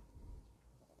one?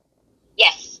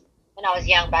 Yes. When I was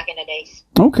young back in the days.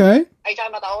 Okay. Are you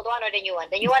talking about the old one or the new one?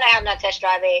 The new one I have not test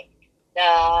drive it.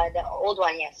 The old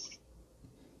one, yes.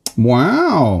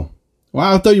 Wow.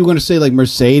 I thought you were going to say like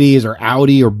Mercedes or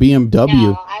Audi or BMW.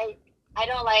 No, I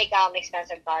don't like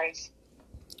expensive cars.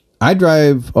 I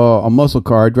drive a muscle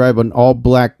car. I drive an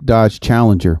all-black Dodge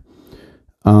Challenger.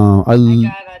 I drive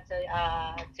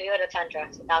a Toyota Tundra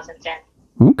 2010.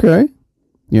 Okay.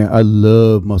 Yeah, I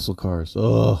love muscle cars.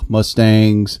 Oh,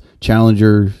 Mustangs,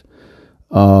 Challengers.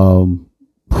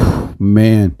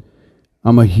 Man,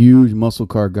 I'm a huge muscle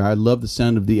car guy. I love the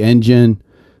sound of the engine.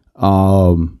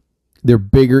 They're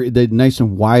bigger. They're nice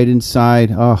and wide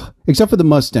inside. Except for the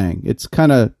Mustang. It's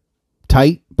kind of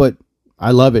tight, but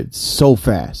I love it. It's so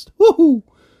fast. Woohoo!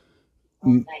 Oh,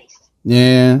 nice.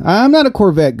 Yeah, I'm not a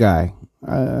Corvette guy.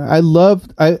 I love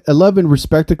and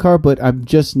respect a car, but I'm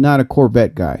just not a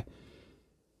Corvette guy.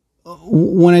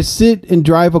 When I sit and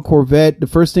drive a Corvette, the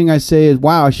first thing I say is,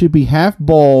 wow, I should be half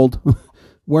bald,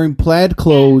 wearing plaid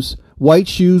clothes, white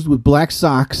shoes with black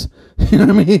socks. You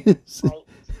know what I mean?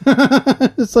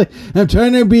 It's like, I'm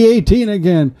trying to be 18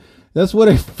 again. That's what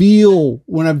I feel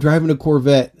when I'm driving a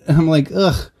Corvette. I'm like,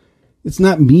 ugh, it's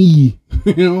not me.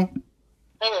 You know?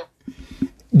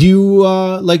 Do you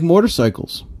like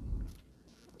motorcycles?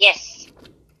 Yes.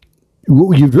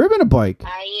 You've driven a bike.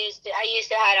 I used to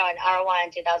have an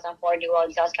R1 2004 dual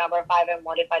exhaust carbon fiber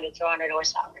modified to 200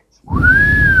 horsepower.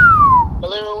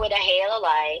 Blue with a halo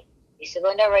light. Used to go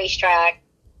on the racetrack.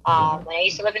 When I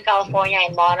used to live in California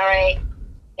in Monterey,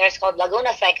 there's called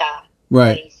Laguna Seca.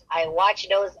 Right. Place. I watch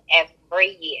those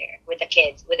every year with the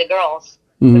kids, with the girls,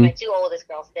 Mm-hmm. with my two oldest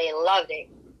girls. They loved it.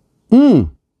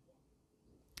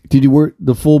 Did you wear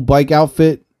the full bike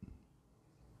outfit?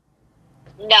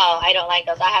 No, I don't like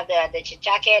those. I have the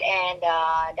jacket and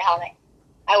the helmet.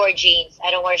 I wear jeans.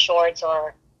 I don't wear shorts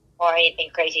or anything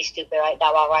crazy stupid like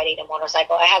that while riding a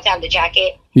motorcycle. I have to have the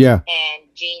jacket. Yeah. And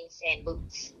jeans and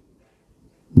boots.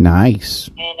 Nice.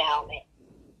 And a helmet.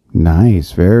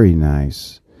 Nice. Very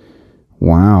nice.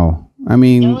 Wow. I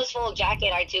mean, those full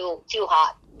jacket are too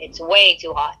hot. It's way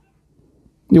too hot.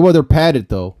 Well, they're padded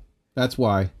though. That's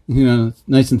why. You know, it's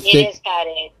nice and thick. It is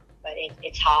padded, but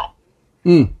it's hot.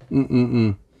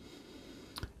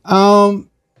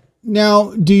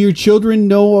 Now, do your children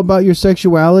know about your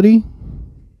sexuality?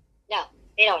 No,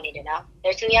 they don't need to know.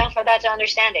 They're too young for that to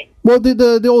understand it. Well,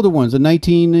 the older ones, the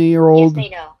 19-year-old. Yes, they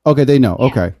know. Okay, they know. Yeah,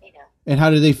 okay. They know. And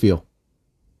how do they feel?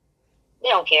 They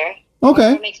don't care.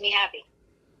 Okay. It makes me happy.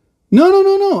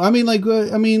 No. I mean,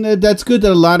 that's good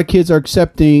that a lot of kids are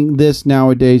accepting this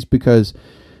nowadays, because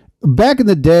back in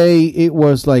the day, it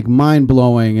was like mind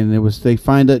blowing, and they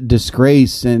find it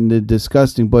disgrace and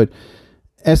disgusting. But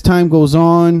as time goes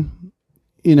on,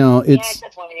 you know, it's the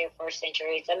 21st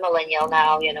century. It's a millennial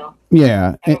now, you know.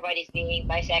 Yeah. Everybody's being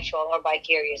bisexual or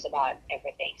bi-curious about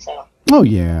everything. So. Oh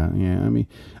yeah. I mean,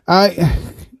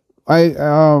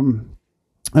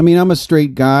 I mean, I'm a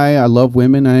straight guy. I love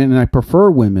women, and I prefer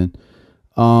women.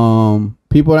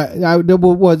 People. I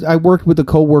worked with a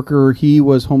coworker. He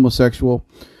was homosexual.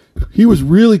 He was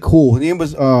really cool. His name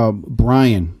was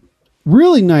Brian.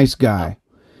 Really nice guy,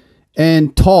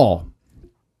 and tall.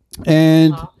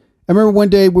 And I remember one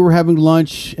day we were having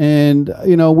lunch, and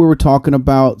we were talking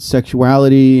about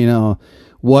sexuality.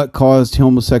 What caused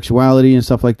homosexuality and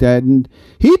stuff like that. And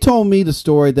he told me the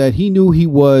story that he knew he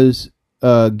was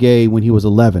gay when he was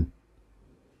 11.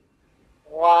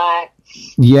 What?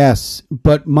 Yes,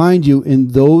 but mind you, in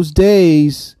those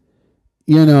days,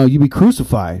 you'd be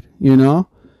crucified.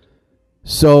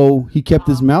 So he kept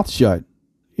his mouth shut.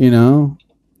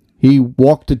 He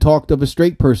walked and talked of a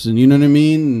straight person. You know what I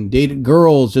mean? And dated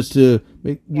girls just so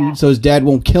his dad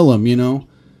won't kill him.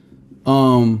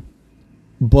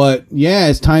 But yeah,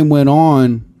 as time went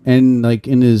on, and like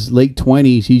in his late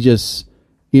 20s, he just,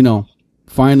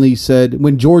 finally said,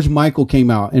 when George Michael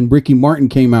came out and Ricky Martin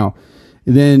came out,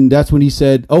 then that's when he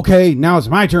said, okay, now it's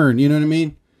my turn. You know what I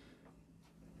mean?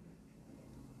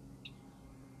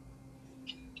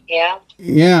 Yeah.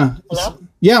 Yeah. Hello?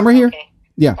 Yeah, I'm right here. Okay.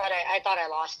 Yeah. I thought I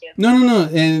lost you. No.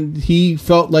 And he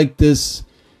felt like this,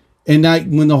 and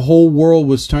when the whole world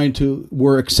was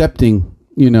were accepting,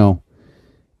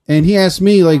 And he asked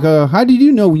me, like, how did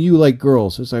you know you like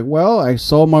girls? It's like, well, I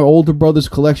saw my older brother's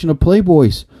collection of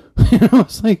Playboys.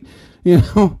 It's like,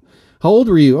 how old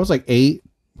were you? I was like 8.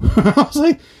 I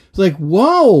was like,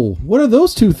 whoa, what are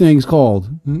those two things called?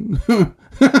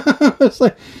 It's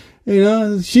like,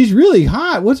 she's really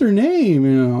hot. What's her name?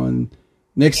 And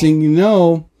next thing you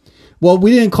know, well,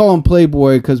 we didn't call him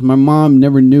Playboy because my mom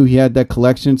never knew he had that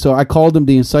collection. So I called him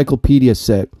the encyclopedia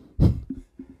set.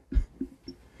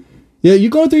 Yeah, you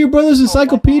going through your brother's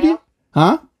encyclopedia?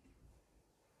 Huh?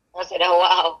 I said, oh,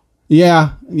 wow.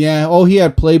 Yeah. Oh, he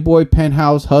had Playboy,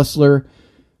 Penthouse, Hustler.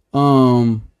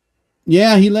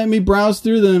 Yeah, he let me browse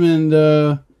through them,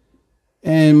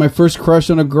 and my first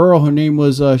crush on a girl, her name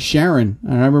was Sharon,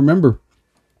 and I remember.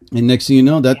 And next thing you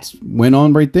know, went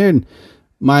on right there. And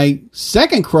my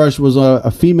second crush was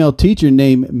a female teacher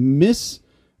named Miss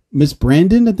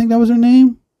Brandon, I think that was her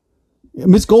name.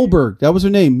 Miss Goldberg, that was her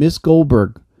name, Miss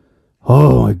Goldberg.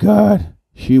 Oh my God,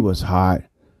 she was hot.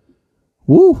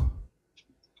 Woo.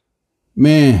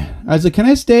 Man, I was like, can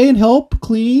I stay and help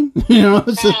clean?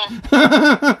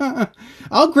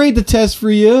 I'll grade the test for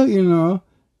you,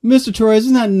 Mr. Torres,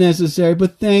 it's not necessary,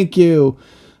 but thank you.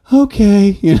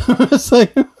 Okay. It's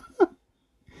like,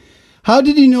 how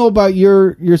did you know about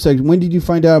your sex? When did you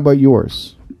find out about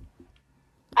yours?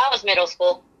 I was middle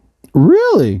school.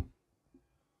 Really?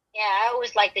 Yeah, I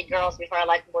always liked the girls before I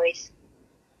liked boys.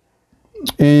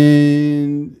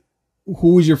 And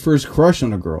who was your first crush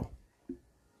on a girl?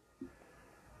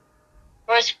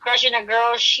 First crush on a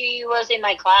girl, she was in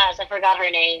my class. I forgot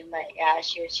her name, but yeah,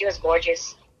 she was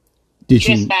gorgeous. She was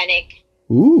Hispanic.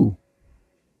 Ooh.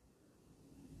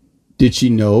 Did she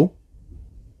know?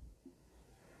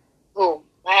 Who?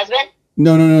 My husband?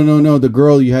 No. The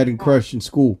girl you had in crush in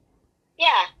school.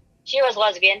 Yeah, she was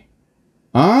lesbian.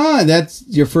 Ah, that's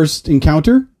your first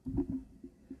encounter?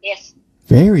 Yes.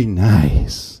 Very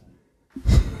nice.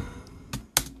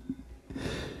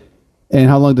 And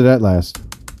how long did that last?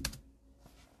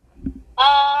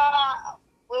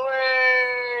 We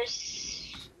were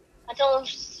until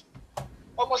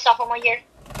almost sophomore year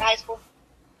in high school.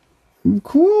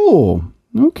 Cool.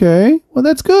 Okay. Well,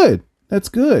 that's good.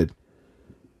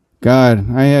 God,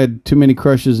 I had too many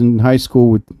crushes in high school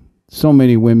with so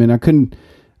many women.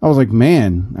 I was like,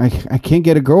 man, I can't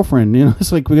get a girlfriend. You know,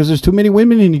 it's like because there's too many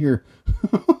women in here.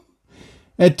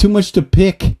 I had too much to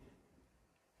pick.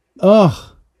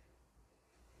 Ugh.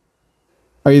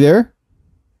 Are you there?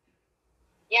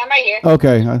 Yeah, I'm right here.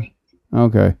 Okay.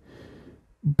 Okay.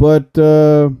 But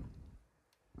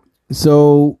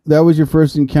so that was your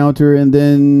first encounter, and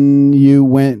then you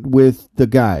went with the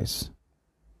guys.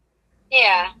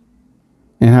 Yeah.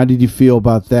 And how did you feel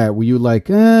about that? Were you like,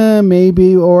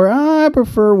 maybe, or I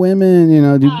prefer women? You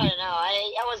know, I don't know.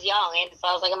 I was young, and so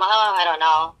I was like, I don't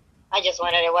know. I just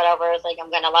wanted it, whatever. It's like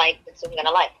I'm gonna like. It's I'm gonna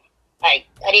like. I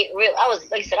didn't really. I was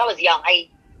like I said, I was young. I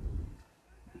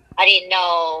didn't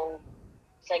know.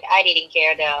 It's like I didn't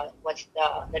care what's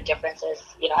the differences.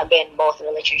 You know, I've been in both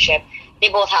relationship. They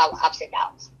both have ups and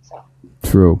downs. So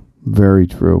true, very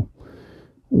true.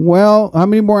 Well, how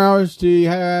many more hours do you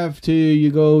have till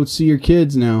you go see your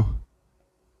kids now?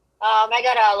 I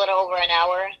got a little over an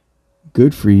hour.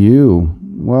 Good for you.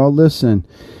 Well, listen.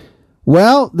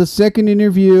 Well, the second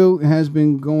interview has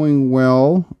been going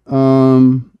well.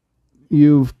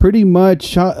 You've pretty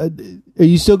much... are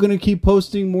you still going to keep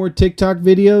posting more TikTok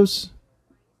videos?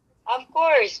 Of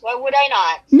course. Why would I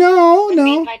not? No.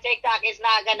 Means my TikTok is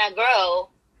not going to grow.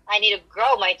 I need to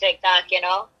grow my TikTok, you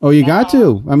know? Oh, you got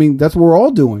to. I mean, that's what we're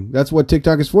all doing. That's what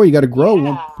TikTok is for. You got to grow.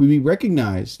 Yeah. We be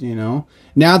recognized, you know?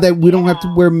 Now that we don't have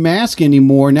to wear masks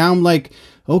anymore, now I'm like,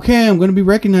 okay, I'm going to be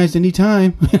recognized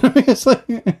anytime. It's like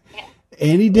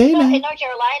any day now. In North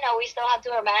Carolina, we still have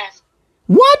to wear masks.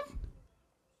 What?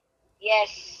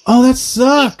 Yes. Oh, that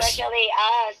sucks.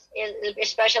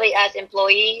 Especially as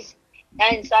employees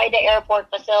inside the airport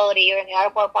facility or in the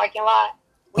airport parking lot,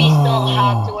 we still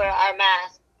have to wear our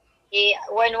masks.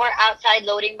 When we're outside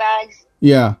loading bags, we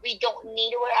don't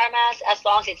need to wear our masks as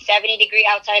long as it's 70 degrees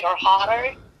outside or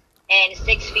hotter and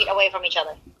 6 feet away from each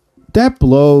other. That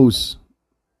blows.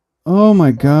 Oh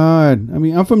my God. I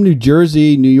mean, I'm from New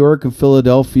Jersey, New York, and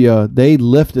Philadelphia. They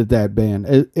lifted that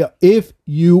ban. If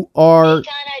you are...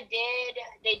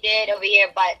 They did over here,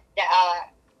 but the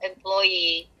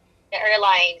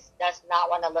airlines does not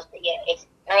want to lift it yet.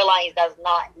 Airlines does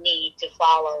not need to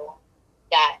follow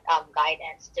that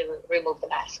guidance to remove the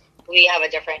mask. We have a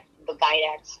different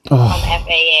guidance from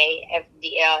FAA,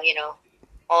 FDA, you know,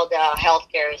 all the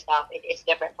healthcare stuff. It's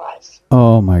different for us.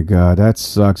 Oh my God, that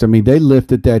sucks. I mean, they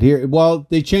lifted that here. Well,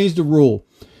 they changed the rule.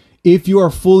 If you are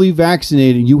fully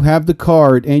vaccinated, you have the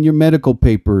card and your medical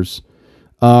papers,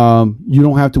 you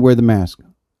don't have to wear the mask.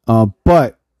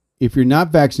 But if you're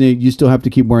not vaccinated, you still have to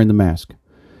keep wearing the mask.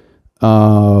 Yeah,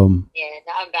 I'm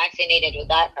vaccinated with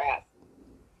that crap.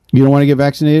 You don't want to get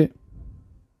vaccinated?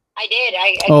 I did.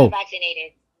 I got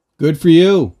vaccinated. Good for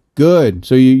you. Good.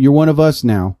 So you're one of us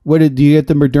now. Do you get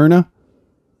the Moderna?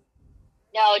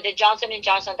 No, the Johnson &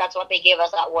 Johnson, that's what they gave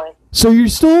us at work. So you're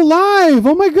still alive.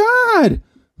 Oh, my God.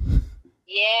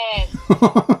 Yes.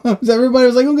 Everybody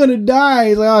was like, I'm going to die.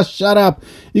 He's like, oh, shut up.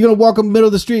 You're going to walk in the middle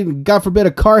of the street and God forbid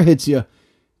a car hits you.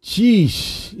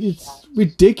 Jeez. It's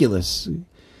ridiculous.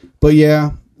 But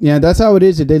yeah, that's how it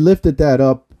is. They lifted that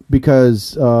up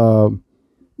because, as long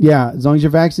as you're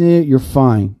vaccinated, you're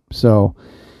fine. So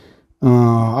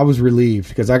I was relieved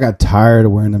because I got tired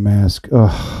of wearing the mask.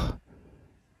 Ugh.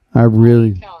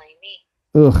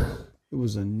 It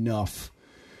was enough.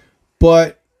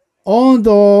 But all in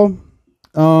all,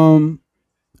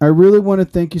 I really want to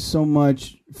thank you so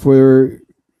much for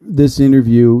this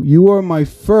interview. You are my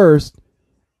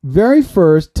very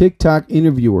first TikTok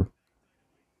interviewer.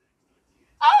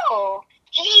 Oh,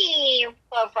 gee, I'm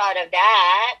so proud of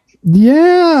that.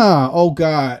 Yeah. Oh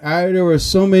God, there were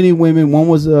so many women.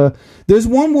 There's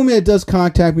one woman that does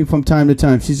contact me from time to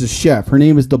time. She's a chef. Her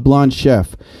name is the Blonde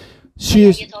Chef.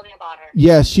 You told me about her.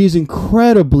 Yes, she's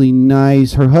incredibly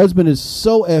nice. Her husband is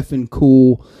so effing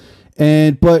cool,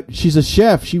 but she's a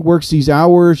chef. She works these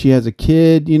hours. She has a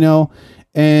kid, you know,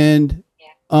 and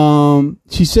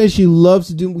she says she will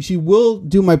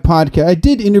do my podcast. I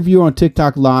did interview her on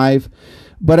TikTok Live.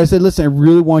 But I said, listen, I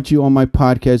really want you on my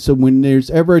podcast. So when there's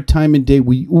ever a time and day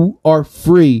we are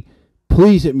free,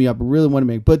 please hit me up. I really want to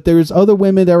make. But there's other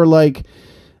women that were like,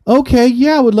 okay,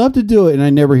 yeah, I would love to do it. And I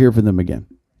never hear from them again.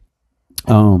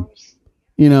 You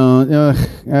know,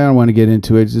 I don't want to get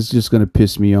into it. It's just going to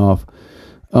piss me off.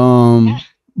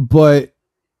 But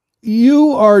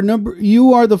you are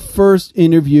the first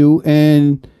interview,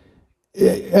 and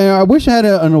I wish I had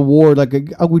an award. Like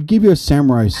I would give you a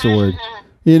samurai sword.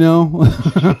 You know,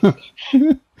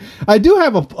 I do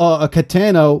have a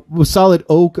katana with solid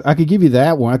oak. I could give you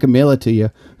that one. I can mail it to you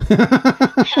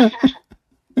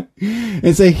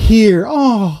and say, here.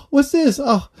 Oh, what's this?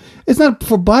 Oh, it's not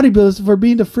for bodybuilders, it's for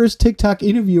being the first TikTok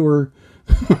interviewer.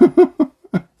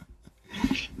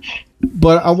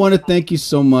 But I want to thank you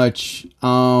so much.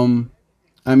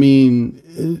 I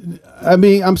mean,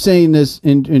 I'm saying this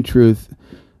in truth.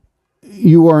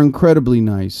 You are incredibly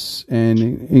nice and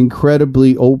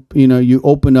incredibly you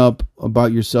open up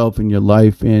about yourself and your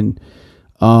life, and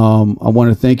I want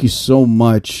to thank you so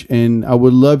much. And I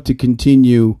would love to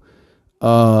continue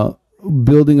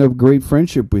building a great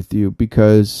friendship with you,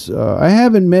 because I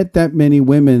haven't met that many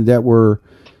women that were,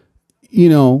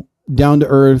 down to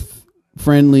earth,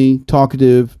 friendly,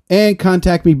 talkative, and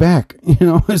contact me back.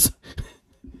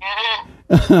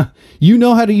 You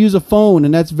know how to use a phone,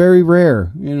 and that's very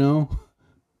rare.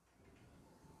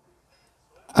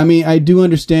 I mean, I do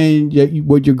understand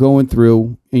what you're going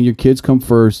through, and your kids come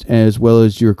first, as well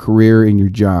as your career and your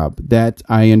job. That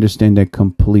I understand that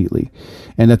completely,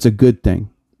 and that's a good thing,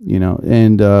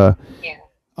 And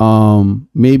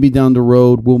maybe down the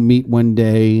road we'll meet one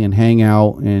day and hang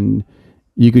out, and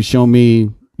you could show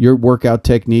me your workout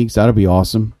techniques. That'll be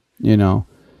awesome, And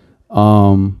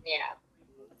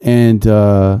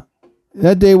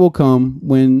that day will come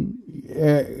when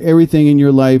everything in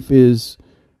your life has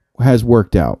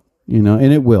worked out,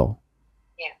 and it will.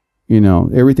 Yeah.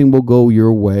 Everything will go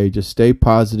your way. Just stay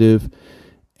positive,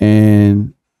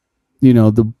 and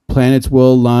the planets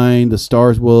will align, the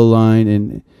stars will align,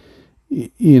 and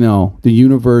the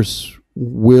universe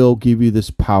will give you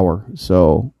this power.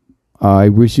 So I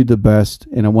wish you the best,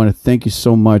 and I want to thank you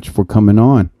so much for coming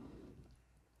on.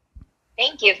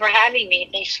 Thank you for having me.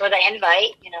 Thanks for the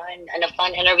invite, and a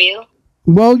fun interview.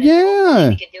 Well, yeah.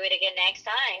 We could do it again next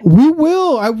time. We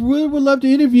will. I really would love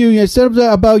to interview you. Instead of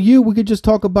about you, we could just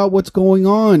talk about what's going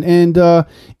on. And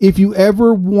if you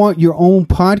ever want your own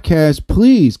podcast,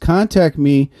 please contact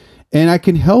me, and I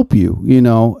can help you.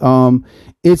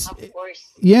 It's of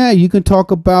course. Yeah, you can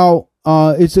talk about.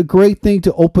 It's a great thing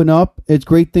to open up. It's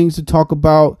great things to talk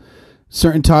about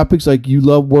certain topics, like you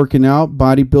love working out,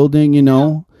 bodybuilding.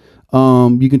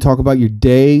 You can talk about your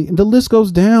day, and the list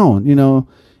goes down.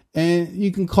 And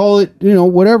you can call it,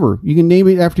 whatever. You can name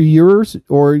it after yours,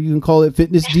 or you can call it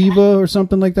Fitness Diva or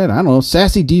something like that. I don't know,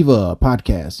 Sassy Diva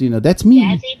podcast. That's me.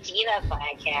 Sassy Diva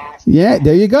podcast. Yeah,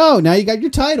 there you go. Now you got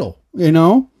your title.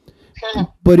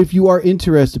 But if you are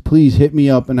interested, please hit me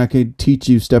up, and I can teach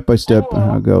you step by step on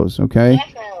how it goes. Okay.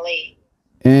 Definitely.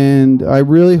 And I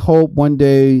really hope one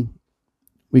day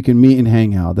we can meet and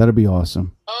hang out. That'll be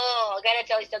awesome. Oh, I gotta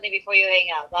tell you something before you hang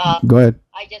out. Go ahead.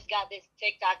 I just got this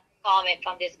TikTok comment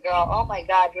from this girl. Oh my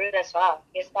God, rude as fuck.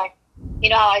 It's like,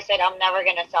 how I said I'm never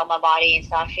gonna sell my body and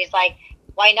stuff. She's like,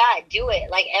 why not do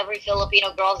it? Like every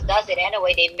Filipino girl does it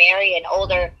anyway. They marry an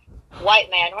older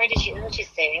white man. What did she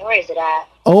say? Where is it at?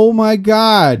 Oh my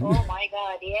God. Oh my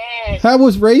God, yes. That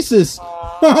was racist.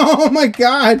 Oh my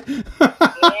God.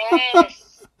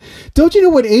 Yes. Don't you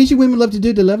know what Asian women love to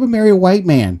do? They love to marry a white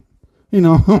man.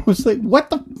 I was like,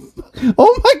 what the?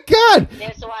 Oh my God.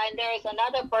 There's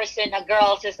another person, a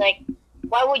girl, just like,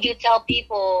 why would you tell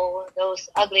people those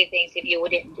ugly things if you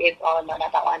wouldn't, oh no,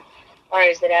 not that one. Or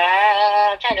is it,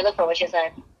 I'm trying to look for what she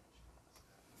said.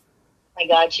 My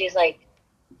God, she's like,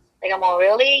 I'm all,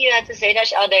 really? You have to say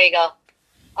that? Oh, there you go.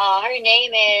 Her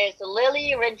name is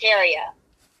Lily Renteria.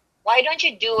 Why don't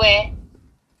you do it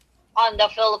on the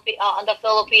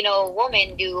Filipino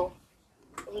woman do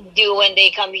when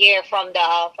they come here from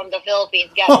the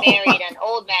Philippines, get married, an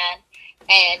old man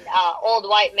and old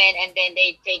white man, and then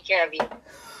they take care of you.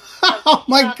 Oh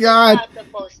my God! It's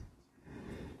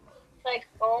like,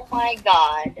 oh my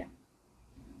God!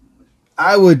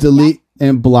 I would delete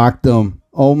and block them.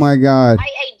 Oh my God! I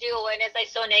do, and it's like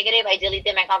so negative. I delete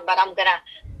them, but I'm gonna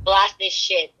blast this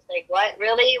shit. It's like, what?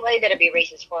 Really? What are you gonna be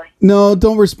racist for? No,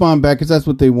 don't respond back, because that's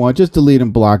what they want. Just delete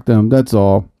and block them. That's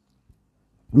all.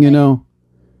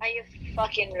 Are you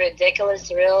fucking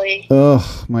ridiculous, really?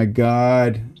 Oh my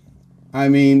God. I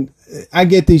mean, I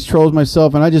get these trolls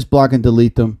myself, and I just block and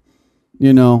delete them.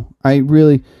 I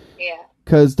really... Yeah.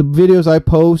 Because the videos I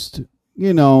post,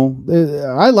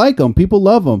 I like them. People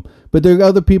love them. But there are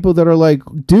other people that are like,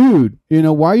 dude,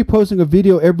 why are you posting a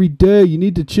video every day? You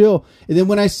need to chill. And then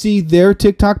when I see their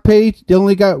TikTok page, they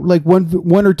only got like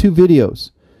one or two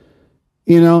videos.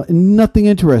 Nothing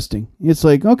interesting. It's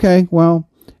like, okay, well...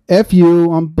 F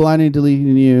you, I'm blindly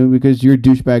deleting you because you're a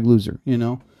douchebag loser,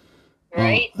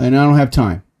 Right. And I don't have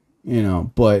time,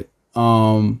 but,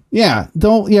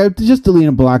 just delete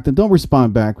and block them. Don't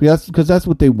respond back. Because that's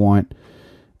what they want.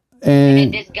 And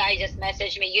then this guy just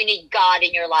messaged me, you need God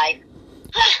in your life.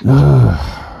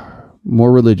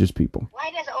 More religious people.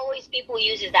 Why does always people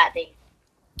use that thing?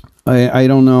 I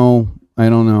don't know.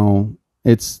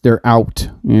 They're out,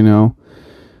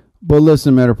 But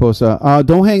listen, Mariposa,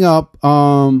 don't hang up.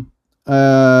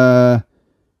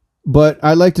 But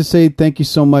I'd like to say thank you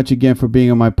so much again for being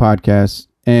on my podcast.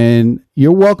 And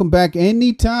you're welcome back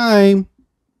anytime.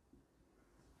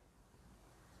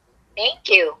 Thank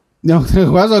you. No,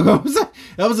 that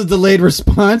was a delayed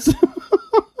response.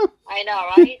 I know,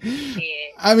 right?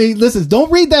 Shit. I mean, listen,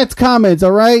 don't read that comments,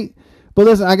 all right? But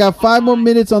listen, I got 5 more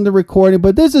minutes on the recording,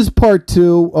 but this is part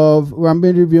 2 of where I'm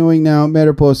interviewing now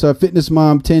Mariposa,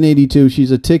 Fitnessmom1082.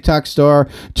 She's a TikTok star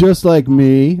just like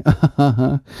me.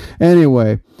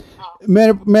 Anyway,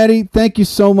 Maddie, thank you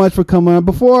so much for coming on.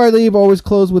 Before I leave, I always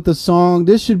close with a song.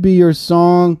 This should be your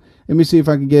song. Let me see if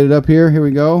I can get it up here. Here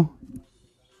we go.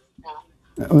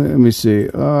 Let me see.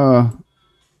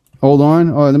 Hold on.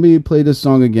 Oh, let me play this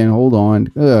song again. Hold on.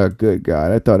 Oh, good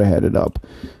God. I thought I had it up.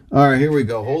 All right, here we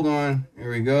go. Hold on. Here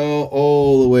we go.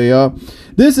 All the way up.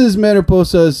 This is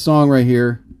Mariposa's song right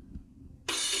here.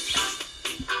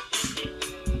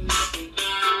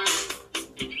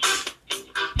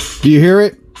 Do you hear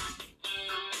it?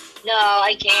 No,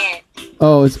 I can't.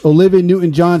 Oh, it's Olivia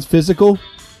Newton-John's Physical.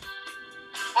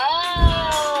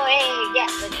 Oh, hey, yeah,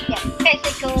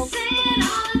 physical.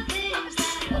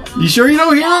 You sure you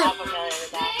don't hear Yeah, it? I'm familiar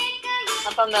with that.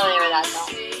 I'm familiar with that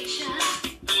song.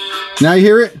 Now you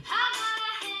hear it?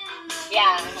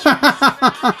 Yeah.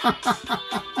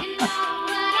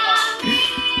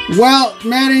 Well,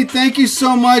 Maddie, thank you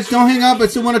so much. Don't hang up. I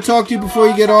still want to talk to you before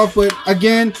you get off. But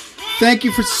again, thank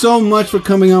you so much for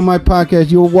coming on my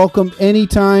podcast. You're welcome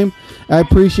anytime. I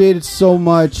appreciate it so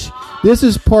much. This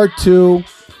is part 2.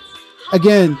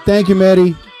 Again, thank you,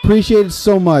 Maddie. Appreciate it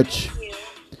so much.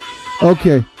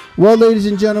 Okay. Well, ladies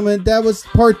and gentlemen, that was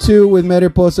part 2 with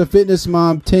Mariposa,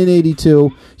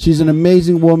 Fitnessmom1082. She's an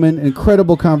amazing woman,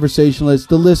 incredible conversationalist.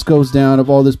 The list goes down of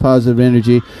all this positive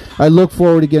energy. I look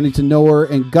forward to getting to know her,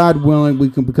 and God willing, we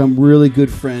can become really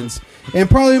good friends. And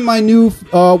probably my new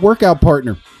workout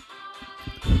partner.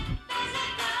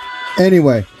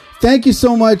 Anyway, thank you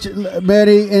so much,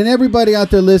 Maddie, and everybody out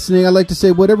there listening. I'd like to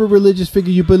say, whatever religious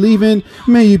figure you believe in,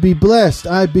 may you be blessed.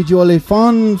 I bid you all a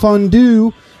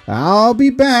fondue. I'll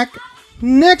be back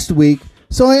next week.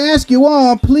 So I ask you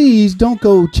all, please don't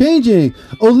go changing.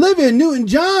 Olivia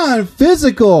Newton-John,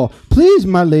 Physical. Please,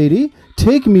 my lady,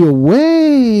 take me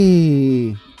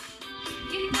away.